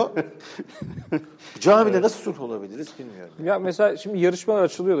gidiyor. Camide evet. Nasıl sulh olabiliriz bilmiyorum. Ya mesela şimdi yarışmalar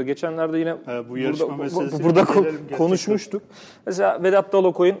açılıyordu. Geçenlerde yine bu yarışma burada konuşmuştuk. Mesela Vedat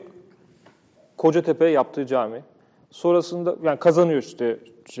Dalakoy'un Kocatepe'ye yaptığı cami. Sonrasında yani kazanıyor işte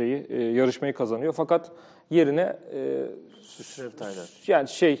yarışmayı kazanıyor. Fakat yerine yani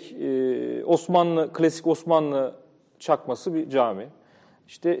klasik Osmanlı çakması bir cami.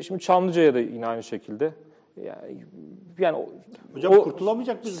 İşte şimdi Çamlıca'ya da yine aynı şekilde. Yani hocam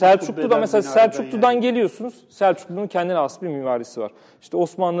kurtulamayacak mıyız? Selçuklu'da mesela Selçuklu'dan yani geliyorsunuz. Selçuklu'nun kendine has bir mimarisi var. İşte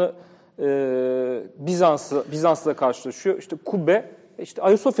Osmanlı Bizans'la karşılaşıyor. İşte kubbe, işte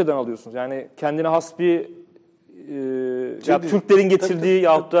Ayasofya'dan alıyorsunuz. Yani kendine has bir Türklerin getirdiği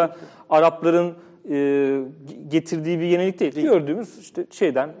yahut da Arapların getirdiği bir yenilik değil. Gördüğümüz işte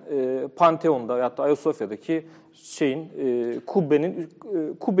Pantheon'da ya da Ayasofya'daki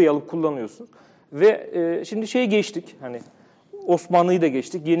kubbeyi alıp kullanıyorsunuz. Ve şimdi geçtik, hani Osmanlı'yı da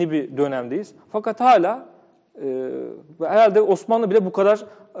geçtik, yeni bir dönemdeyiz. Fakat hala herhalde Osmanlı bile bu kadar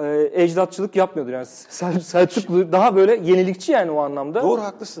ecdatçılık yapmıyordur. Yani Selçuklu daha böyle yenilikçi yani o anlamda. Doğru,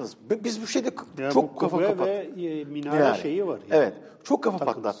 haklısınız. Biz bu şeyde çok kafa kapattık. Ve minare şeyi var. Yani. Evet, çok kafa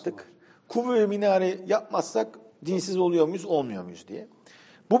patlattık. Kubbe ve minare yapmazsak dinsiz oluyor muyuz, olmuyor muyuz diye.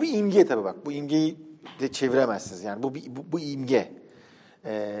 Bu bir imge tabii bak. Bu imgeyi de çeviremezsiniz. Yani bu imge.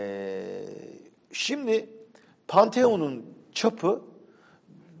 Şimdi Pantheon'un çapı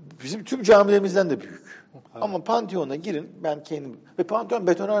bizim tüm camilerimizden de büyük. Evet. Ama Pantheon'a girin, ben kendim ve Pantheon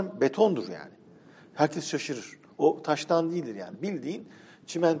betondur yani. Herkes şaşırır. O taştan değildir yani. Bildiğin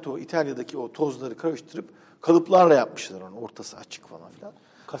çimento, İtalya'daki o tozları karıştırıp kalıplarla yapmışlar onu. Ortası açık falan filan.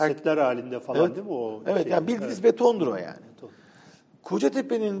 Kasetler halinde falan, evet, değil mi o? Evet, yani bildiğiniz betondur o yani. Beton.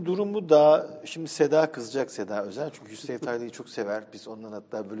 Kocatepe'nin durumu da, şimdi Seda kızacak, Seda Özen. Çünkü Hüseyin Taylı'yı çok sever. Biz ondan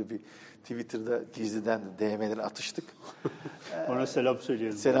hatta böyle bir Twitter'da gizliden DM'leri atıştık. Ona selam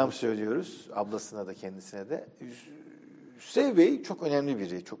söylüyoruz. Selam söylüyoruz. Ablasına da kendisine de. Hüseyin Bey çok önemli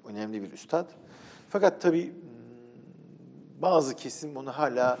biri. Çok önemli bir üstad. Fakat tabii bazı kesim onu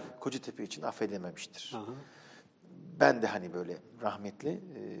hala Kocatepe için affedememiştir. Aha. Ben de hani böyle rahmetli.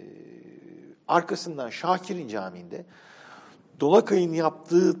 Arkasından Şakir'in Camii'nde Dolakay'ın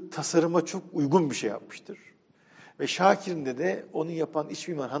yaptığı tasarıma çok uygun bir şey yapmıştır. Ve Şakir'inde de onu yapan iç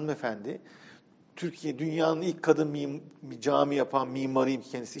mimar hanımefendi, dünyanın ilk kadın cami yapan mimarıyım,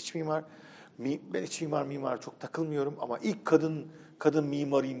 kendisi iç mimar. Ben iç mimar çok takılmıyorum ama ilk kadın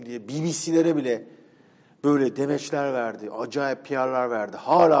mimarıyım diye BBC'lere bile böyle demeçler verdi, acayip PR'lar verdi.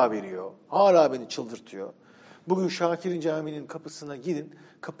 Hala veriyor, hala beni çıldırtıyor. Bugün Şakir'in Camii'nin kapısına gidin,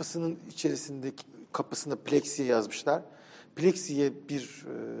 kapısında Plexi'ye yazmışlar. Plexi'ye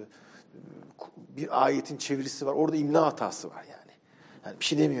bir ayetin çevirisi var. Orada imla hatası var yani. Yani bir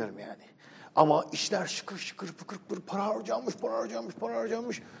şey demiyorum yani. Ama işler şıkır şıkır fıkır fıkır para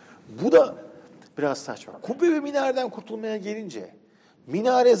harcanmış. Bu da biraz saçma. Kubbe ve minareden kurtulmaya gelince,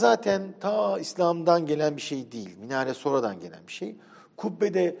 minare zaten ta İslam'dan gelen bir şey değil. Minare sonradan gelen bir şey.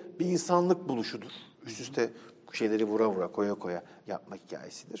 Kubbe de bir insanlık buluşudur. Üst üste şeyleri vura koya yapma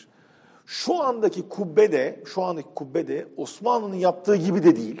hikayesidir. Şu andaki kubbe de Osmanlı'nın yaptığı gibi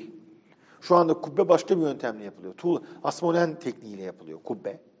de değil. Şu anda kubbe başka bir yöntemle yapılıyor. Asmolen tekniğiyle yapılıyor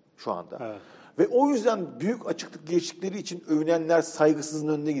kubbe şu anda. Evet. Ve o yüzden büyük açıklık geçtikleri için övünenler saygısızın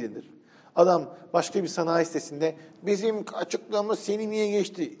önüne gidilir. Adam başka bir sanayi sitesinde bizim açıklığımız seni niye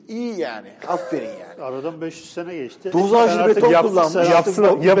geçti? İyi yani. Aferin yani. Aradan 500 sene geçti. Dozajlı beton kullanmış.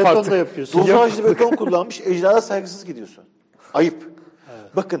 Beton da yapıyorsun. Dozajlı beton kullanmış. Ecdada saygısız gidiyorsun. Ayıp.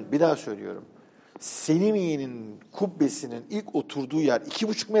 Evet. Bakın bir daha söylüyorum. Selimiye'nin kubbesinin ilk oturduğu yer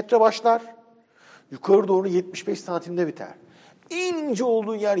 2,5 metre başlar. Yukarı doğru 75 santimde biter. En ince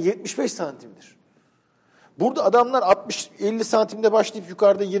olduğu yer 75 santimdir. Burada adamlar 60-50 santimde başlayıp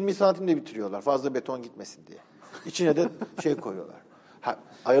yukarıda 20 santimde bitiriyorlar. Fazla beton gitmesin diye. İçine de koyuyorlar.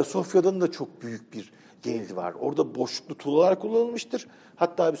 Ayasofya'dan da çok büyük bir genelti var. Orada boşluklu tuğlalar kullanılmıştır.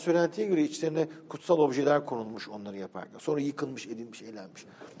 Hatta bir söylentiye göre içlerine kutsal objeler konulmuş onları yaparken. Sonra yıkılmış, edilmiş, eğlenmiş.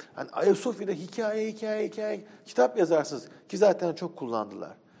 Yani Ayasofya'da hikaye kitap yazarsınız ki zaten çok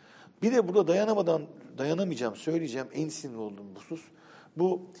kullandılar. Bir de burada dayanamayacağım, söyleyeceğim, en sinir olduğum husus.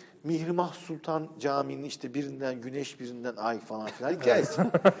 Bu Mihrimah Sultan Camii'nin işte birinden güneş, birinden ay falan filan hikayesi.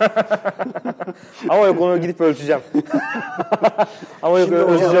 Ama yok, onu gidip ölçeceğim. Ama yok,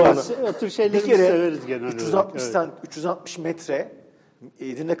 ölçeceğim onu. O tür şeyleri severiz genel olarak. 360 metre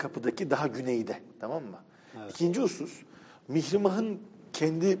Edirne Kapı'daki daha güneyde, tamam mı? Evet. İkinci husus, Mihrimah'ın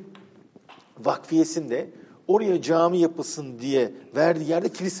kendi vakfiyesinde oraya cami yapılsın diye verdiği yerde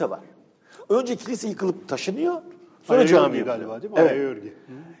kilise var. Önce kilise yıkılıp taşınıyor, sonra cami yapılıyor. Galiba değil mi? Evet. Örgü.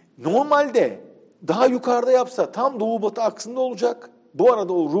 Normalde daha yukarıda yapsa tam doğu batı aksında olacak. Bu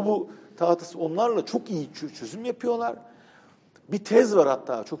arada o rubu tahtası onlarla çok iyi çözüm yapıyorlar. Bir tez var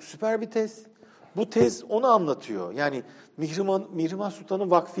hatta, çok süper bir tez. Bu tez onu anlatıyor. Yani Mihrimah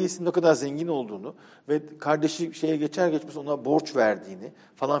Sultan'ın vakfiyesinin ne kadar zengin olduğunu ve kardeşi geçer geçmez ona borç verdiğini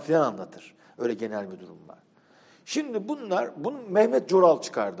falan filan anlatır. Öyle genel bir durum var. Şimdi bunu Mehmet Coral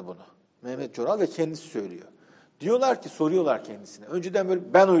çıkardı bunu. Mehmet Coral ve kendisi söylüyor. Diyorlar ki, soruyorlar kendisine. Önceden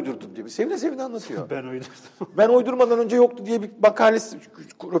böyle ben uydurdum diye. Sevine sevine anlatıyor. Ben uydurdum. Ben uydurmadan önce yoktu diye bir makalesi,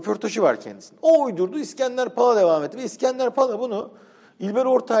 röportajı var kendisinin. O uydurdu, İskender Pala devam etti. Ve İskender Pala bunu İlber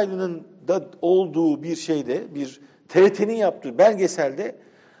Ortaylı'nın da olduğu bir şeyde, bir TRT'nin yaptığı belgeselde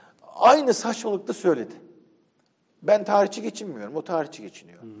aynı saçmalıkta söyledi. Ben tarihçi geçinmiyorum, o tarihçi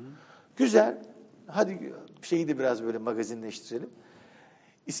geçiniyor. Hı hı. Güzel, hadi şeyi de biraz böyle magazinleştirelim.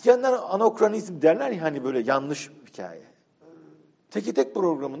 İskender anokronizm derler ya, hani böyle yanlış hikaye. Teki Tek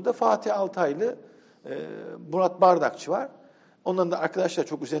programında Fatih Altaylı, Murat Bardakçı var. Onların da arkadaşlar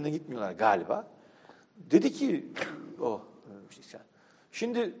çok üzerine gitmiyorlar galiba. Dedi ki,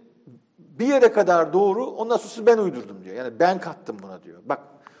 şimdi bir yere kadar doğru, ondan sonra ben uydurdum diyor. Yani ben kattım buna diyor. Bak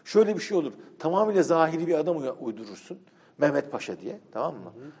şöyle bir şey olur, tamamıyla zahiri bir adam uydurursun. Mehmet Paşa diye, tamam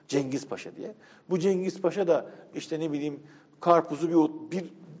mı? Hı hı. Cengiz Paşa diye. Bu Cengiz Paşa da işte ne bileyim karpuzu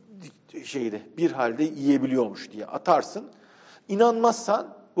bir halde yiyebiliyormuş diye atarsın.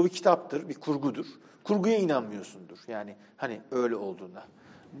 İnanmazsan bu bir kitaptır, bir kurgudur. Kurguya inanmıyorsundur. Yani hani öyle olduğuna.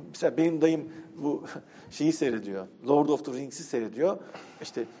 Mesela benim dayım bu şeyi seyrediyor. Lord of the Rings'i seyrediyor.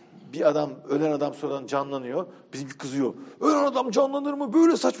 İşte bir adam, ölen adam sonradan canlanıyor. Bizimki kızıyor. Ölen adam canlanır mı?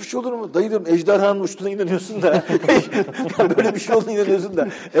 Böyle saçma şey olur mu? Dayı diyorum, ejderhanın uçtuğuna inanıyorsun da. Yani böyle bir şey olduğuna inanıyorsun da.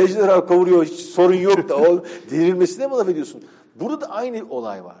 Ejderha kavuruyor, hiç sorun yok da. O dirilmesine mi laf ediyorsun? Burada da aynı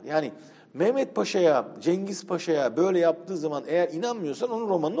olay var. Yani Mehmet Paşa'ya, Cengiz Paşa'ya böyle yaptığı zaman eğer inanmıyorsan onun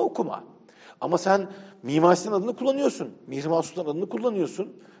romanını okuma. Ama sen Mimarisi'nin adını kullanıyorsun. Mihrimah Sultan adını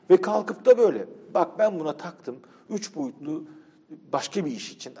kullanıyorsun. Ve kalkıp da böyle, bak ben buna taktım. 3 boyutlu başka bir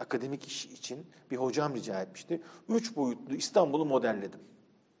iş için, akademik iş için bir hocam rica etmişti. 3 boyutlu İstanbul'u modelledim.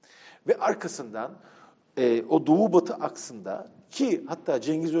 Ve arkasından o doğu batı aksında, ki hatta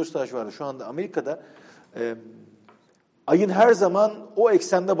Cengiz Öztaş vardı şu anda Amerika'da, ayın her zaman o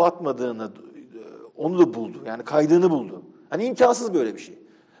eksende batmadığını, onu da buldu. Yani kaydığını buldu. Hani imkansız böyle bir şey.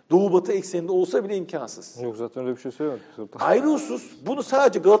 Doğu batı ekseninde olsa bile imkansız. Yok, zaten öyle bir şey söylemedik. Ayrı husus, bunu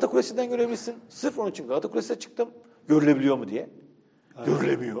sadece Galata Kulesi'nden görebilirsin. Sırf onun için Galata Kulesi'ne çıktım. Görülebiliyor mu diye. Evet.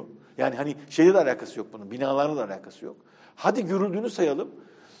 Görülemiyor. Yani hani şeyle de alakası yok bunun. Binalarla da alakası yok. Hadi görüldüğünü sayalım.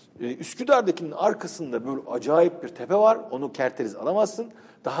 Üsküdar'dakinin arkasında böyle acayip bir tepe var. Onu kerteriz alamazsın.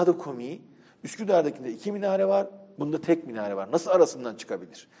 Daha da komiği. Üsküdar'dakinde 2 minare var. Bunda tek minare var. Nasıl arasından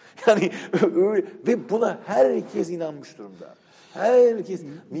çıkabilir? Yani öyle, ve buna herkes inanmış durumda. Herkes.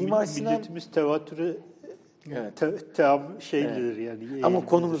 Mimar Sinan... Milletimiz tevatüre şeydir yani. Ama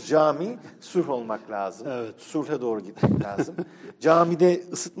konumuz cami, sulh olmak lazım. Evet. Sulha doğru gitmek lazım. Camide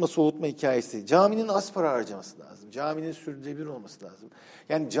ısıtma soğutma hikayesi. Caminin az para harcaması lazım. Caminin sürdürülebilir olması lazım.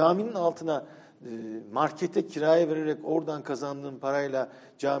 Yani caminin altına markete kiraya vererek oradan kazandığım parayla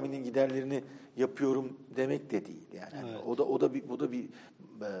caminin giderlerini yapıyorum demek de değil. Yani evet. O da bir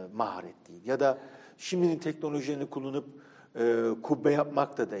maharet değil. Ya da şimdinin teknolojilerini kullanıp kubbe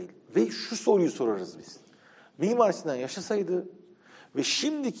yapmak da değil. Ve şu soruyu sorarız biz. Mimar Sinan yaşasaydı ve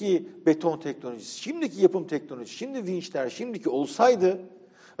şimdiki beton teknolojisi, şimdiki yapım teknolojisi, şimdi vinçler, şimdiki olsaydı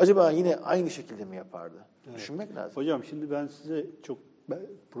acaba yine aynı şekilde mi yapardı? Evet. Düşünmek lazım. Hocam şimdi ben size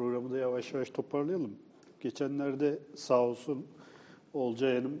programı da yavaş yavaş toparlayalım. Geçenlerde sağ olsun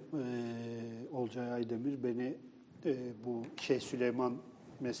Olcay Hanım, Olcay Aydemir beni bu Süleyman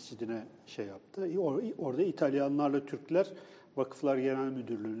Mescidi'ne yaptı. Orada İtalyanlarla Türkler Vakıflar Genel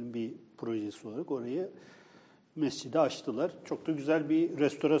Müdürlüğü'nün bir projesi olarak orayı mescidi açtılar. Çok da güzel bir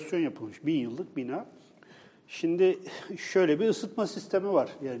restorasyon yapılmış. 1000 yıllık bina. Şimdi şöyle bir ısıtma sistemi var.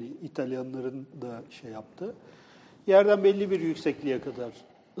 Yani İtalyanların da yaptı. Yerden belli bir yüksekliğe kadar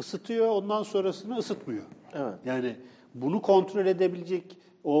ısıtıyor. Ondan sonrasını ısıtmıyor. Evet. Yani bunu kontrol edebilecek,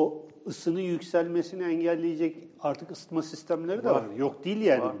 o ısının yükselmesini engelleyecek artık ısıtma sistemleri de var. Yok değil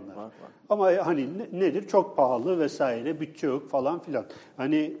yani bunlar. Var. Ama hani nedir? Çok pahalı vesaire, bütçe yok falan filan.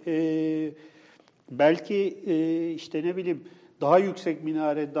 Hani belki işte ne bileyim daha yüksek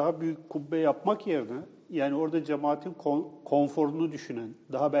minare, daha büyük kubbe yapmak yerine yani orada cemaatin konforunu düşünen,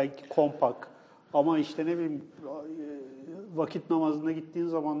 daha belki kompakt ama işte ne bileyim vakit namazına gittiğin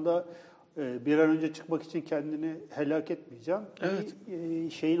zaman da bir an önce çıkmak için kendini helak etmeyeceğim. Evet. Bir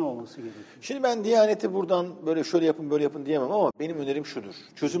şeyin olması gerekiyor. Şimdi ben Diyanet'e buradan böyle şöyle yapın böyle yapın diyemem ama benim önerim şudur.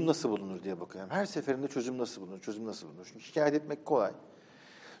 Çözüm nasıl bulunur diye bakıyorum. Her seferinde çözüm nasıl bulunur? Çünkü şikayet etmek kolay.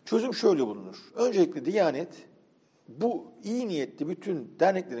 Çözüm şöyle bulunur. Öncelikle Diyanet bu iyi niyetli bütün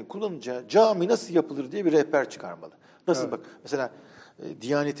derneklerin kullanacağı cami nasıl yapılır diye bir rehber çıkarmalı. Nasıl evet. Bak mesela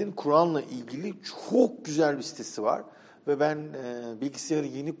Diyanet'in Kur'an'la ilgili çok güzel bir sitesi var. Ve ben bilgisayarı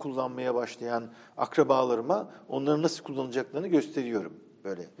yeni kullanmaya başlayan akrabalarıma onların nasıl kullanacaklarını gösteriyorum.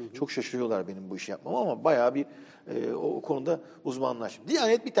 böyle. Çok şaşırıyorlar benim bu işi yapmam ama bayağı bir o konuda uzmanlaştım.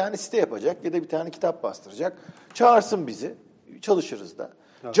 Diyanet bir tane site yapacak ya da bir tane kitap bastıracak. Çağırsın bizi, çalışırız da.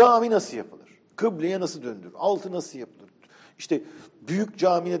 Evet. Cami nasıl yapılır? Kıbleye nasıl döndürür? Altı nasıl yapılır? İşte büyük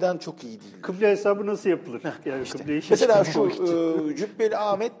cami neden çok iyi değil? Kıble hesabı nasıl yapılır? Yani işte. Mesela şu Cübbeli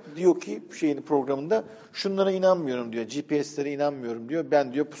Ahmet diyor ki programında şunlara inanmıyorum diyor. GPS'lere inanmıyorum diyor.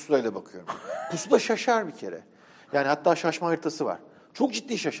 Ben diyor pusulayla bakıyorum. Pusula şaşar bir kere. Yani hatta şaşma haritası var. Çok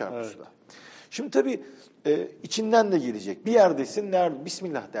ciddi şaşar pusula. Şimdi tabii içinden de gelecek. Bir yerdesin,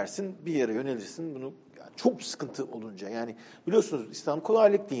 Bismillah dersin, bir yere yönelirsin. Bunu yani çok sıkıntı olunca yani biliyorsunuz İslam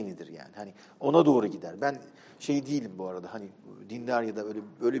kolaylık dinidir yani. Hani ona doğru gider. Ben değilim bu arada. Hani dindar ya da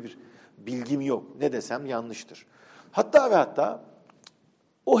öyle bir bilgim yok. Ne desem yanlıştır. Hatta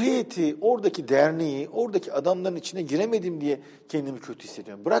o heyeti, oradaki derneği, oradaki adamların içine giremedim diye kendimi kötü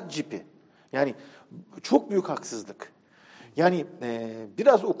hissediyorum. Bırak cipi. Yani çok büyük haksızlık. Yani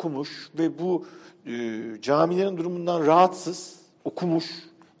biraz okumuş ve bu camilerin durumundan rahatsız, okumuş,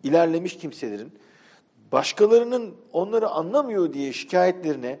 ilerlemiş kimselerin başkalarının onları anlamıyor diye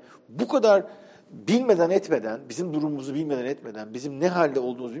şikayetlerine bu kadar bilmeden etmeden, bizim durumumuzu bilmeden etmeden, bizim ne halde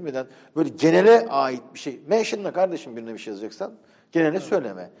olduğumuzu bilmeden böyle genele ait bir şey. Mention'la kardeşim birine bir şey yazacaksan genele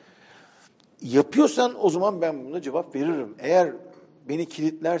söyleme. Yapıyorsan o zaman ben buna cevap veririm. Eğer beni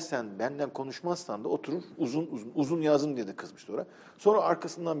kilitlersen, benden konuşmazsan da oturur uzun yazın diye de kızmıştı oraya. Sonra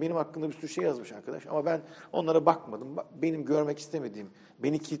arkasından benim hakkında bir sürü şey yazmış arkadaş ama ben onlara bakmadım. Benim görmek istemediğim,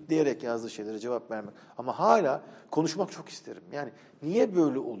 beni kilitleyerek yazdığı şeylere cevap vermek. Ama hala konuşmak çok isterim. Yani niye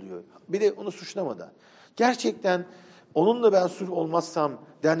böyle oluyor? Bir de onu suçlamadan. Gerçekten onunla ben sulh olmazsam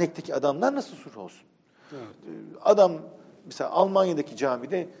dernekteki adamlar nasıl sulh olsun? Evet. Adam mesela Almanya'daki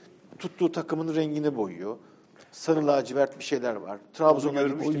camide tuttuğu takımın rengini boyuyor. Sarı lacivert bir şeyler var. Trabzon'a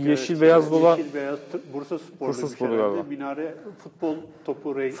gitmiştik. Yeşil beyaz olan Bursa Spor'da minare futbol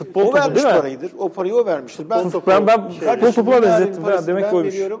topu rengi. Futbol o vermiş parayıdır. O parayı o vermiştir. Ben futbol topuna benzettim. Demek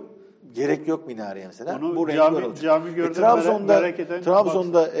koymuş. Gerek yok minareye mesela. Onu bu cami gördüm.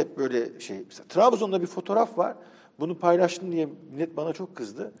 Trabzon'da hep böyle şey. Mesela Trabzon'da bir fotoğraf var. Bunu paylaştım diye millet bana çok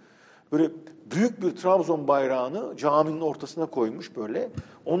kızdı. Böyle büyük bir Trabzon bayrağını caminin ortasına koymuş böyle.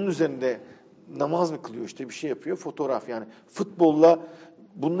 Onun üzerinde namaz mı kılıyor işte bir şey yapıyor. Fotoğraf yani futbolla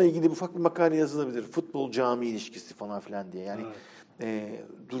bununla ilgili ufak bir makale yazılabilir. Futbol cami ilişkisi falan filan diye. Yani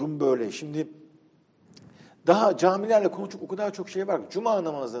durum böyle. Şimdi daha camilerle konuşacak o kadar çok şey var ki. Cuma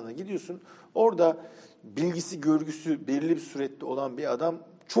namazlarına gidiyorsun. Orada bilgisi, görgüsü belirli bir surette olan bir adam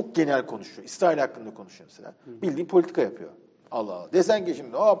çok genel konuşuyor. İsrail hakkında konuşuyor mesela. Bildiğin politika yapıyor. Allah Allah. Desen ki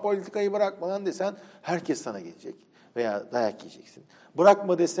şimdi politikayı bırakma lan desen herkes sana gelecek. Veya dayak yiyeceksin.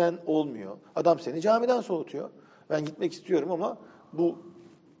 Bırakma desen olmuyor. Adam seni camiden soğutuyor. Ben gitmek istiyorum ama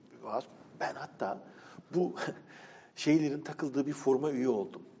ben hatta bu şeylerin takıldığı bir foruma üye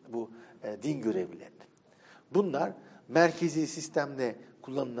oldum. Bu din görevlilerinin. Bunlar merkezi sistemde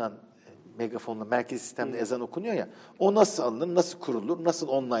kullanılan megafonla merkezi sistemde ezan okunuyor ya. O nasıl alınır, nasıl kurulur, nasıl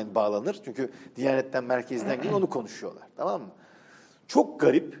online bağlanır? Çünkü Diyanet'ten merkezden geliyor onu konuşuyorlar. Tamam mı? Çok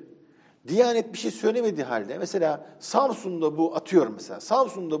garip. Diyanet bir şey söylemediği halde mesela Samsun'da bu atıyorum mesela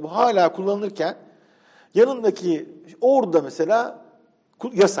Samsun'da bu hala kullanılırken yanındaki orada mesela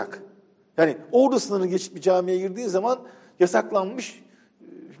yasak. Yani orada sınırı geçip bir camiye girdiği zaman yasaklanmış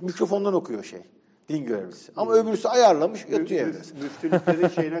mikrofondan okuyor din görevlisi. Ama öbürüsü ayarlamış yatıyor evde. Müftülüklerin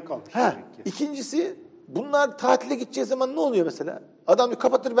şeyine kalmış. İkincisi bunlar tatile gideceği zaman ne oluyor mesela? Adam diyor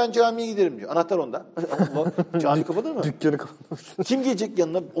kapatır ben camiye giderim diyor. Anahtar onda. Cami kapatır mı? Dükkanı kapatır. Kim gelecek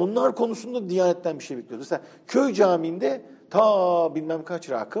yanına? Onlar konusunda Diyanet'ten bir şey bekliyoruz. Mesela köy camiinde ta bilmem kaç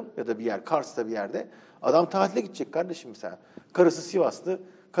rakım ya da bir yer Kars'ta bir yerde adam tatile gidecek kardeşim mesela. Karısı Sivaslı,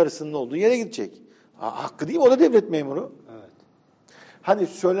 karısının olduğu yere gidecek. Hakkı değil mi? O da devlet memuru. Evet. Hani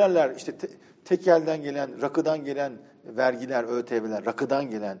söylerler işte tekelden gelen, rakıdan gelen vergiler, ÖTV'ler, rakıdan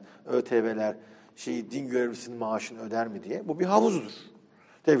gelen ÖTV'ler din görevlisinin maaşını öder mi diye. Bu bir havuzdur.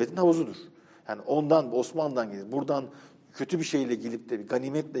 Devletin havuzudur. Yani ondan, Osmanlı'dan gelir. Buradan kötü bir şeyle gelip de bir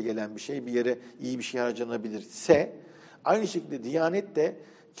ganimetle gelen bir şey bir yere iyi bir şey harcanabilirse aynı şekilde Diyanet de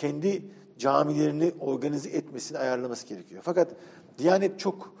kendi camilerini organize etmesini ayarlaması gerekiyor. Fakat Diyanet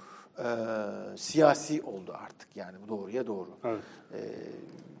çok siyasi oldu artık yani bu doğruya doğru. Evet.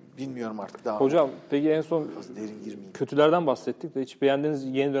 Bilmiyorum artık daha. Hocam peki en son derin girmeyeyim. Kötülerden bahsettik de hiç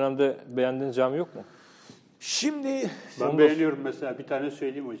yeni dönemde beğendiğiniz cami yok mu? Şimdi ben beğeniyorum mesela bir tane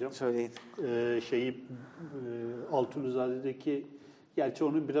söyleyeyim hocam. Söyleyin. Altunizade'deki gerçi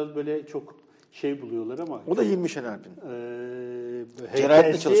onu biraz böyle çok buluyorlar ama. O da Hilmi Şenerp'in.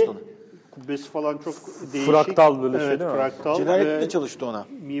 Cerrahiyat'ta çalıştı onu. kubbesi falan çok değişik. Fraktal böyle şey evet, değil mi? fraktal. Cenayet'te çalıştı ona.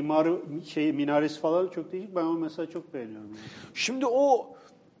 Minaresi falan çok değişik. Ben onu mesela çok beğeniyorum. Şimdi o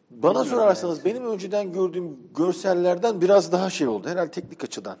bana sorarsanız benim önceden gördüğüm görsellerden biraz daha şey oldu. Herhalde teknik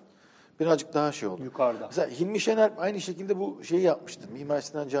açıdan. Birazcık daha şey oldu. Yukarıda. Mesela Hilmi Şener aynı şekilde bu şeyi yapmıştı.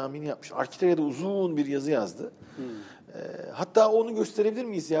 Mimarisi'nden Camii'ni yapmış. Arkiterya'da uzun bir yazı yazdı. Hatta onu gösterebilir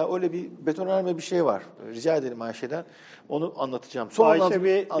miyiz ya? Öyle bir betonarme bir şey var. Rica ederim Ayşe'den. Onu anlatacağım. Sonra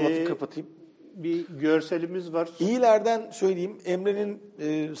anlatıp kapatayım. Bir görselimiz var. İyilerden söyleyeyim. Emre'nin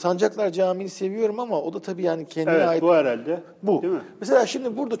Sancaklar Camii'ni seviyorum ama o da tabii yani kendine Evet, ait. bu herhalde. Bu. Değil mi? Mesela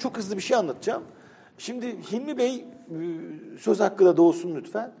şimdi burada çok hızlı bir şey anlatacağım. Şimdi Hilmi Bey söz hakkı da doğsun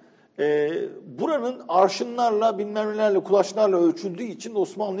lütfen. Buranın arşınlarla bilmem nelerle kulaçlarla ölçüldüğü için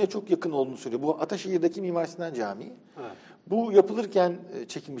Osmanlı'ya çok yakın olduğunu söylüyor. Bu Ataşehir'deki Mimarisi'nden Camii. Evet. Bu yapılırken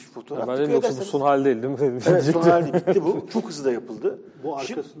çekilmiş fotoğraf. Ben de yoksa bu son hal değil mi? Evet, son hal bitti bu. Çok hızlı da yapıldı. Bu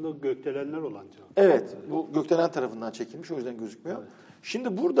arkasında gökdelenler olan cami. Evet, bu gökdelen tarafından çekilmiş, o yüzden gözükmüyor. Evet.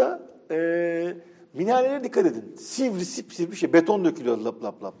 Şimdi burada minarelere dikkat edin. Sivri, sipsivri bir şey, beton dökülüyor lap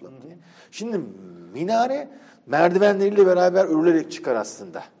lap lap lap diye. Şimdi minare merdivenleriyle beraber örülerek çıkar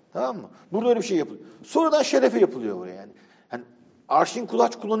aslında. Tamam mı? Burada öyle bir şey yapılıyor. Sonradan şerefe yapılıyor buraya yani. Hani arşin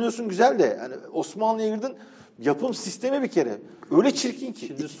kulaç kullanıyorsun güzel de yani Osmanlı'ya girdin yapım sistemi bir kere öyle çirkin ki.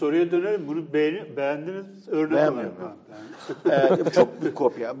 Şimdi soruya dönelim. Bunu beğendiniz örnek Beğenmiyorum. Çok büyük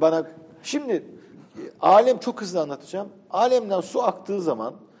kopya. Bana şimdi alem çok hızlı anlatacağım. Alemden su aktığı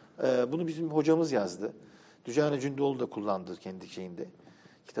zaman bunu bizim hocamız yazdı. Dücane Cündoğlu da kullandı kendi şeyinde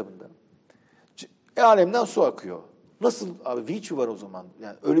kitabında. Alemden su akıyor. Nasıl abi Vici var o zaman.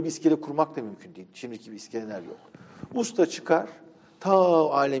 Yani öyle bir iskele kurmak da mümkün değil. Şimdiki gibi iskeleler yok. Usta çıkar ta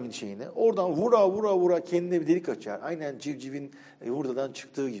alemin şeyine. Oradan vura kendine bir delik açar. Aynen civcivin hurdadan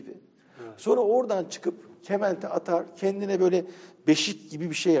çıktığı gibi. Evet. Sonra oradan çıkıp kemelte atar. Kendine böyle beşik gibi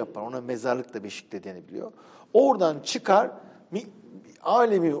bir şey yapar. Ona mezarlık da beşik de denebiliyor. Oradan çıkar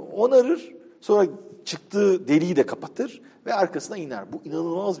alemi onarır. Sonra çıktığı deliği de kapatır ve arkasına iner. Bu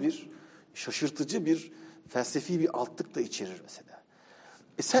inanılmaz bir şaşırtıcı bir felsefi bir altlık da içerir mesela.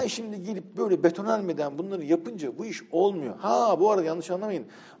 Sen şimdi gelip böyle betonarmeden bunları yapınca bu iş olmuyor. Ha bu arada yanlış anlamayın.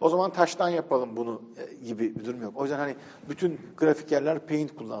 O zaman taştan yapalım bunu gibi bir durum yok. O yüzden hani bütün grafikerler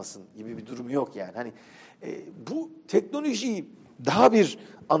paint kullansın gibi bir durum yok yani. Hani bu teknolojiyi daha bir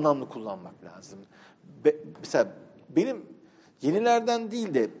anlamlı kullanmak lazım. Mesela benim yenilerden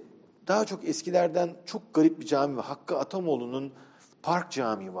değil de daha çok eskilerden çok garip bir cami var. Hakkı Atamoğlu'nun Park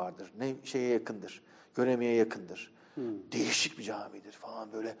Camii vardır. Şeye yakındır. Göreme'ye yakındır. Değişik bir camidir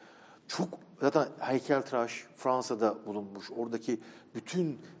falan böyle. Çok zaten heykeltıraş Fransa'da bulunmuş. Oradaki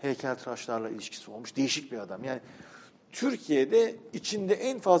bütün heykeltıraşlarla ilişkisi olmuş. Değişik bir adam. Yani Türkiye'de içinde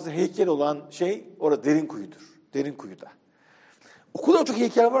en fazla heykel olan şey orada Derinkuyu'dur. Derinkuyu'da. O kadar çok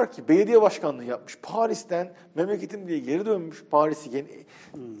heykel var ki belediye başkanlığı yapmış. Paris'ten memleketim diye geri dönmüş. Paris'i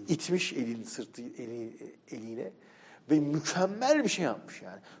itmiş eliyle. Ve mükemmel bir şey yapmış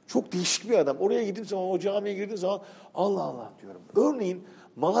yani. Çok değişik bir adam. Oraya gittiğim zaman, o camiye girdiğim zaman Allah Allah diyorum. Örneğin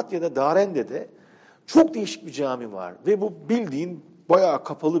Malatya'da, Darende'de çok değişik bir cami var. Ve bu bildiğin bayağı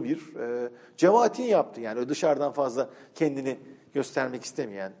kapalı bir cemaatin yaptı. Yani dışarıdan fazla kendini göstermek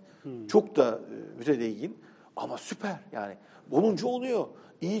istemeyen. Çok da mütedeyyin ama süper yani. Olunca oluyor.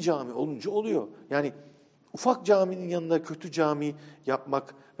 İyi cami olunca oluyor. Yani ufak caminin yanında kötü cami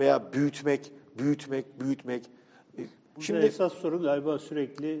yapmak veya büyütmek. Şimdi esas sorun galiba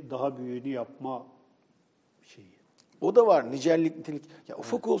sürekli daha büyüğünü yapma şeyi. O da var. Nicellik, nitelik. Ya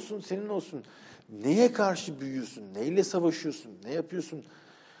ufak olsun, senin olsun. Neye karşı büyüyorsun? Neyle savaşıyorsun? Ne yapıyorsun?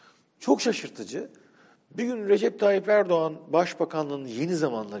 Çok şaşırtıcı. Bir gün Recep Tayyip Erdoğan Başbakanlığı'nın yeni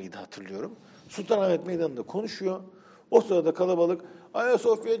zamanlarıydı hatırlıyorum. Sultanahmet Meydanı'nda konuşuyor. O sırada kalabalık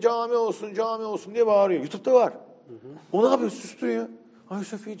Ayasofya cami olsun diye bağırıyor. YouTube'da var. O ne yapıyor? Susturuyor.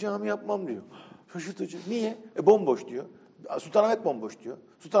 Ayasofya cami yapmam diyor. Şaşırtıcı. Niye? Bomboş diyor. Sultanahmet bomboş diyor.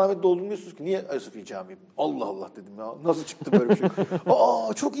 Sultanahmet doldurmuyorsunuz ki. Niye Ayasofya Camii? Allah Allah dedim ya. Nasıl çıktı böyle bir şey?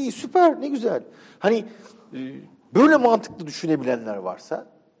 Çok iyi, süper, ne güzel. Hani böyle mantıklı düşünebilenler varsa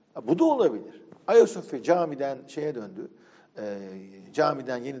bu da olabilir. Ayasofya camiden şeye döndü.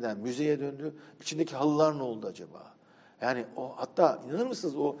 Camiden yeniden müzeye döndü. İçindeki halılar ne oldu acaba? Yani o hatta inanır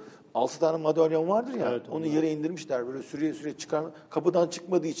mısınız o 6 tane madalyon vardır ya, evet, onu yere indirmişler böyle süreye çıkar, kapıdan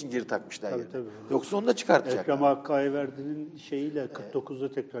çıkmadığı için geri takmışlar yerine. Tabii. Yoksa onu da çıkartacaklar. Ekrem Hakkı'nın şeyiyle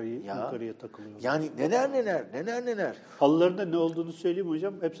 49'da tekrar yukarıya takılıyor. Yani neler. Halıların da ne olduğunu söyleyeyim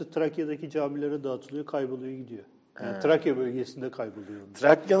hocam. Hepsi Trakya'daki camilere dağıtılıyor, kayboluyor, gidiyor. Yani Trakya bölgesinde kayboluyor.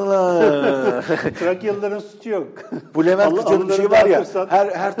 Trakyalılar. Trakyalıların suçu yok. Bu Levent Kıca'nın bir şey var ya, dağıtırsan-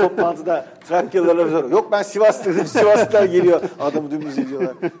 her toplantıda Trakyalılarla soruyor. Yok ben Sivaslıydım, Sivaslılar geliyor. Adamı dümdüz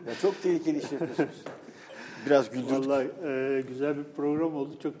ediyorlar. Ya çok tehlikeli iş yapıyorsunuz. Biraz güldürdük. Vallahi güzel bir program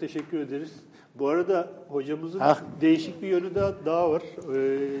oldu. Çok teşekkür ederiz. Bu arada hocamızın değişik bir yönü daha var.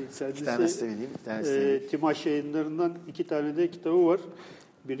 Bir tanesi de bileyim, bir tanesi de bileyim. Timaş Yayınları'ndan 2 tane de kitabı var.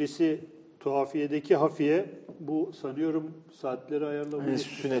 Birisi Tuhafiye'deki Hafiye. Bu sanıyorum saatleri ayarlama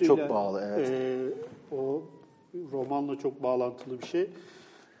Enstitüsüne çok bağlı, evet. O romanla çok bağlantılı bir şey.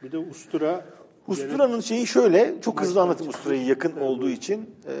 Bir de Ustura. Ustura'nın şeyi şöyle, çok hızlı anlatayım Ustura'yı yakın olduğu için.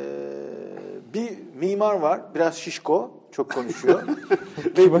 Bir mimar var, biraz şişko, çok konuşuyor.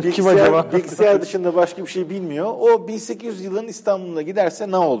 Ve kim acaba? bilgisayar dışında başka bir şey bilmiyor. O 1800 yılların İstanbul'una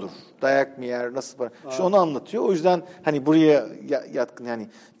giderse ne olur? Dayak mı yer, nasıl var? İşte onu anlatıyor. O yüzden hani buraya yatkın, yani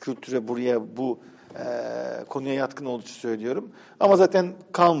kültüre, buraya bu konuya yatkın olduğu için söylüyorum. Ama zaten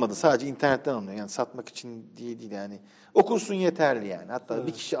kalmadı. Sadece internetten alınıyor. Yani satmak için değil yani. Okunsun yeterli yani. Hatta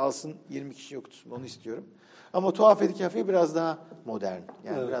bir kişi alsın, 20 kişi okusun. Onu istiyorum. Ama Tuhafiyedeki Hafiye biraz daha modern.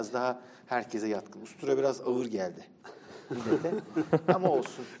 Yani biraz daha herkese yatkın. Ustura biraz ağır geldi. Millete. Ama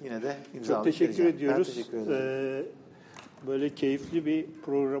olsun. Yine de imza Çok teşekkür ediyoruz. Ben teşekkür ederim. Böyle keyifli bir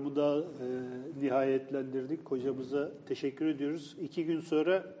programı da nihayetlendirdik. Hocamıza teşekkür ediyoruz. 2 gün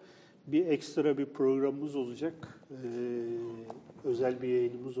sonra bir ekstra bir programımız olacak. Özel bir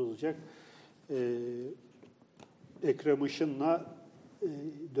yayınımız olacak. Ekrem Işın'la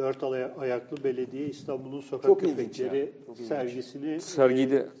 4 ayaklı belediye İstanbul'un sokak Çok ilginç köpekleri ya. Çok ilginç. sergisini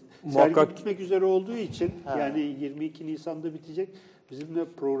Sergide muhakkak sergi bitmek üzere olduğu için yani 22 Nisan'da bitecek. Bizim de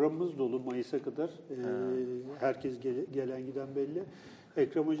programımız dolu Mayıs'a kadar. Herkes gelen giden belli.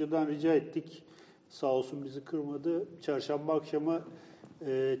 Ekrem Hoca'dan rica ettik. Sağ olsun bizi kırmadı. Çarşamba akşamı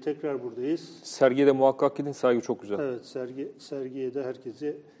tekrar buradayız. sergiye de muhakkak gidin. Sergi çok güzel. Evet, sergiye de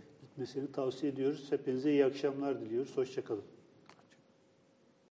herkese gitmesini tavsiye ediyoruz. Hepinize iyi akşamlar diliyoruz. Hoşça kalın.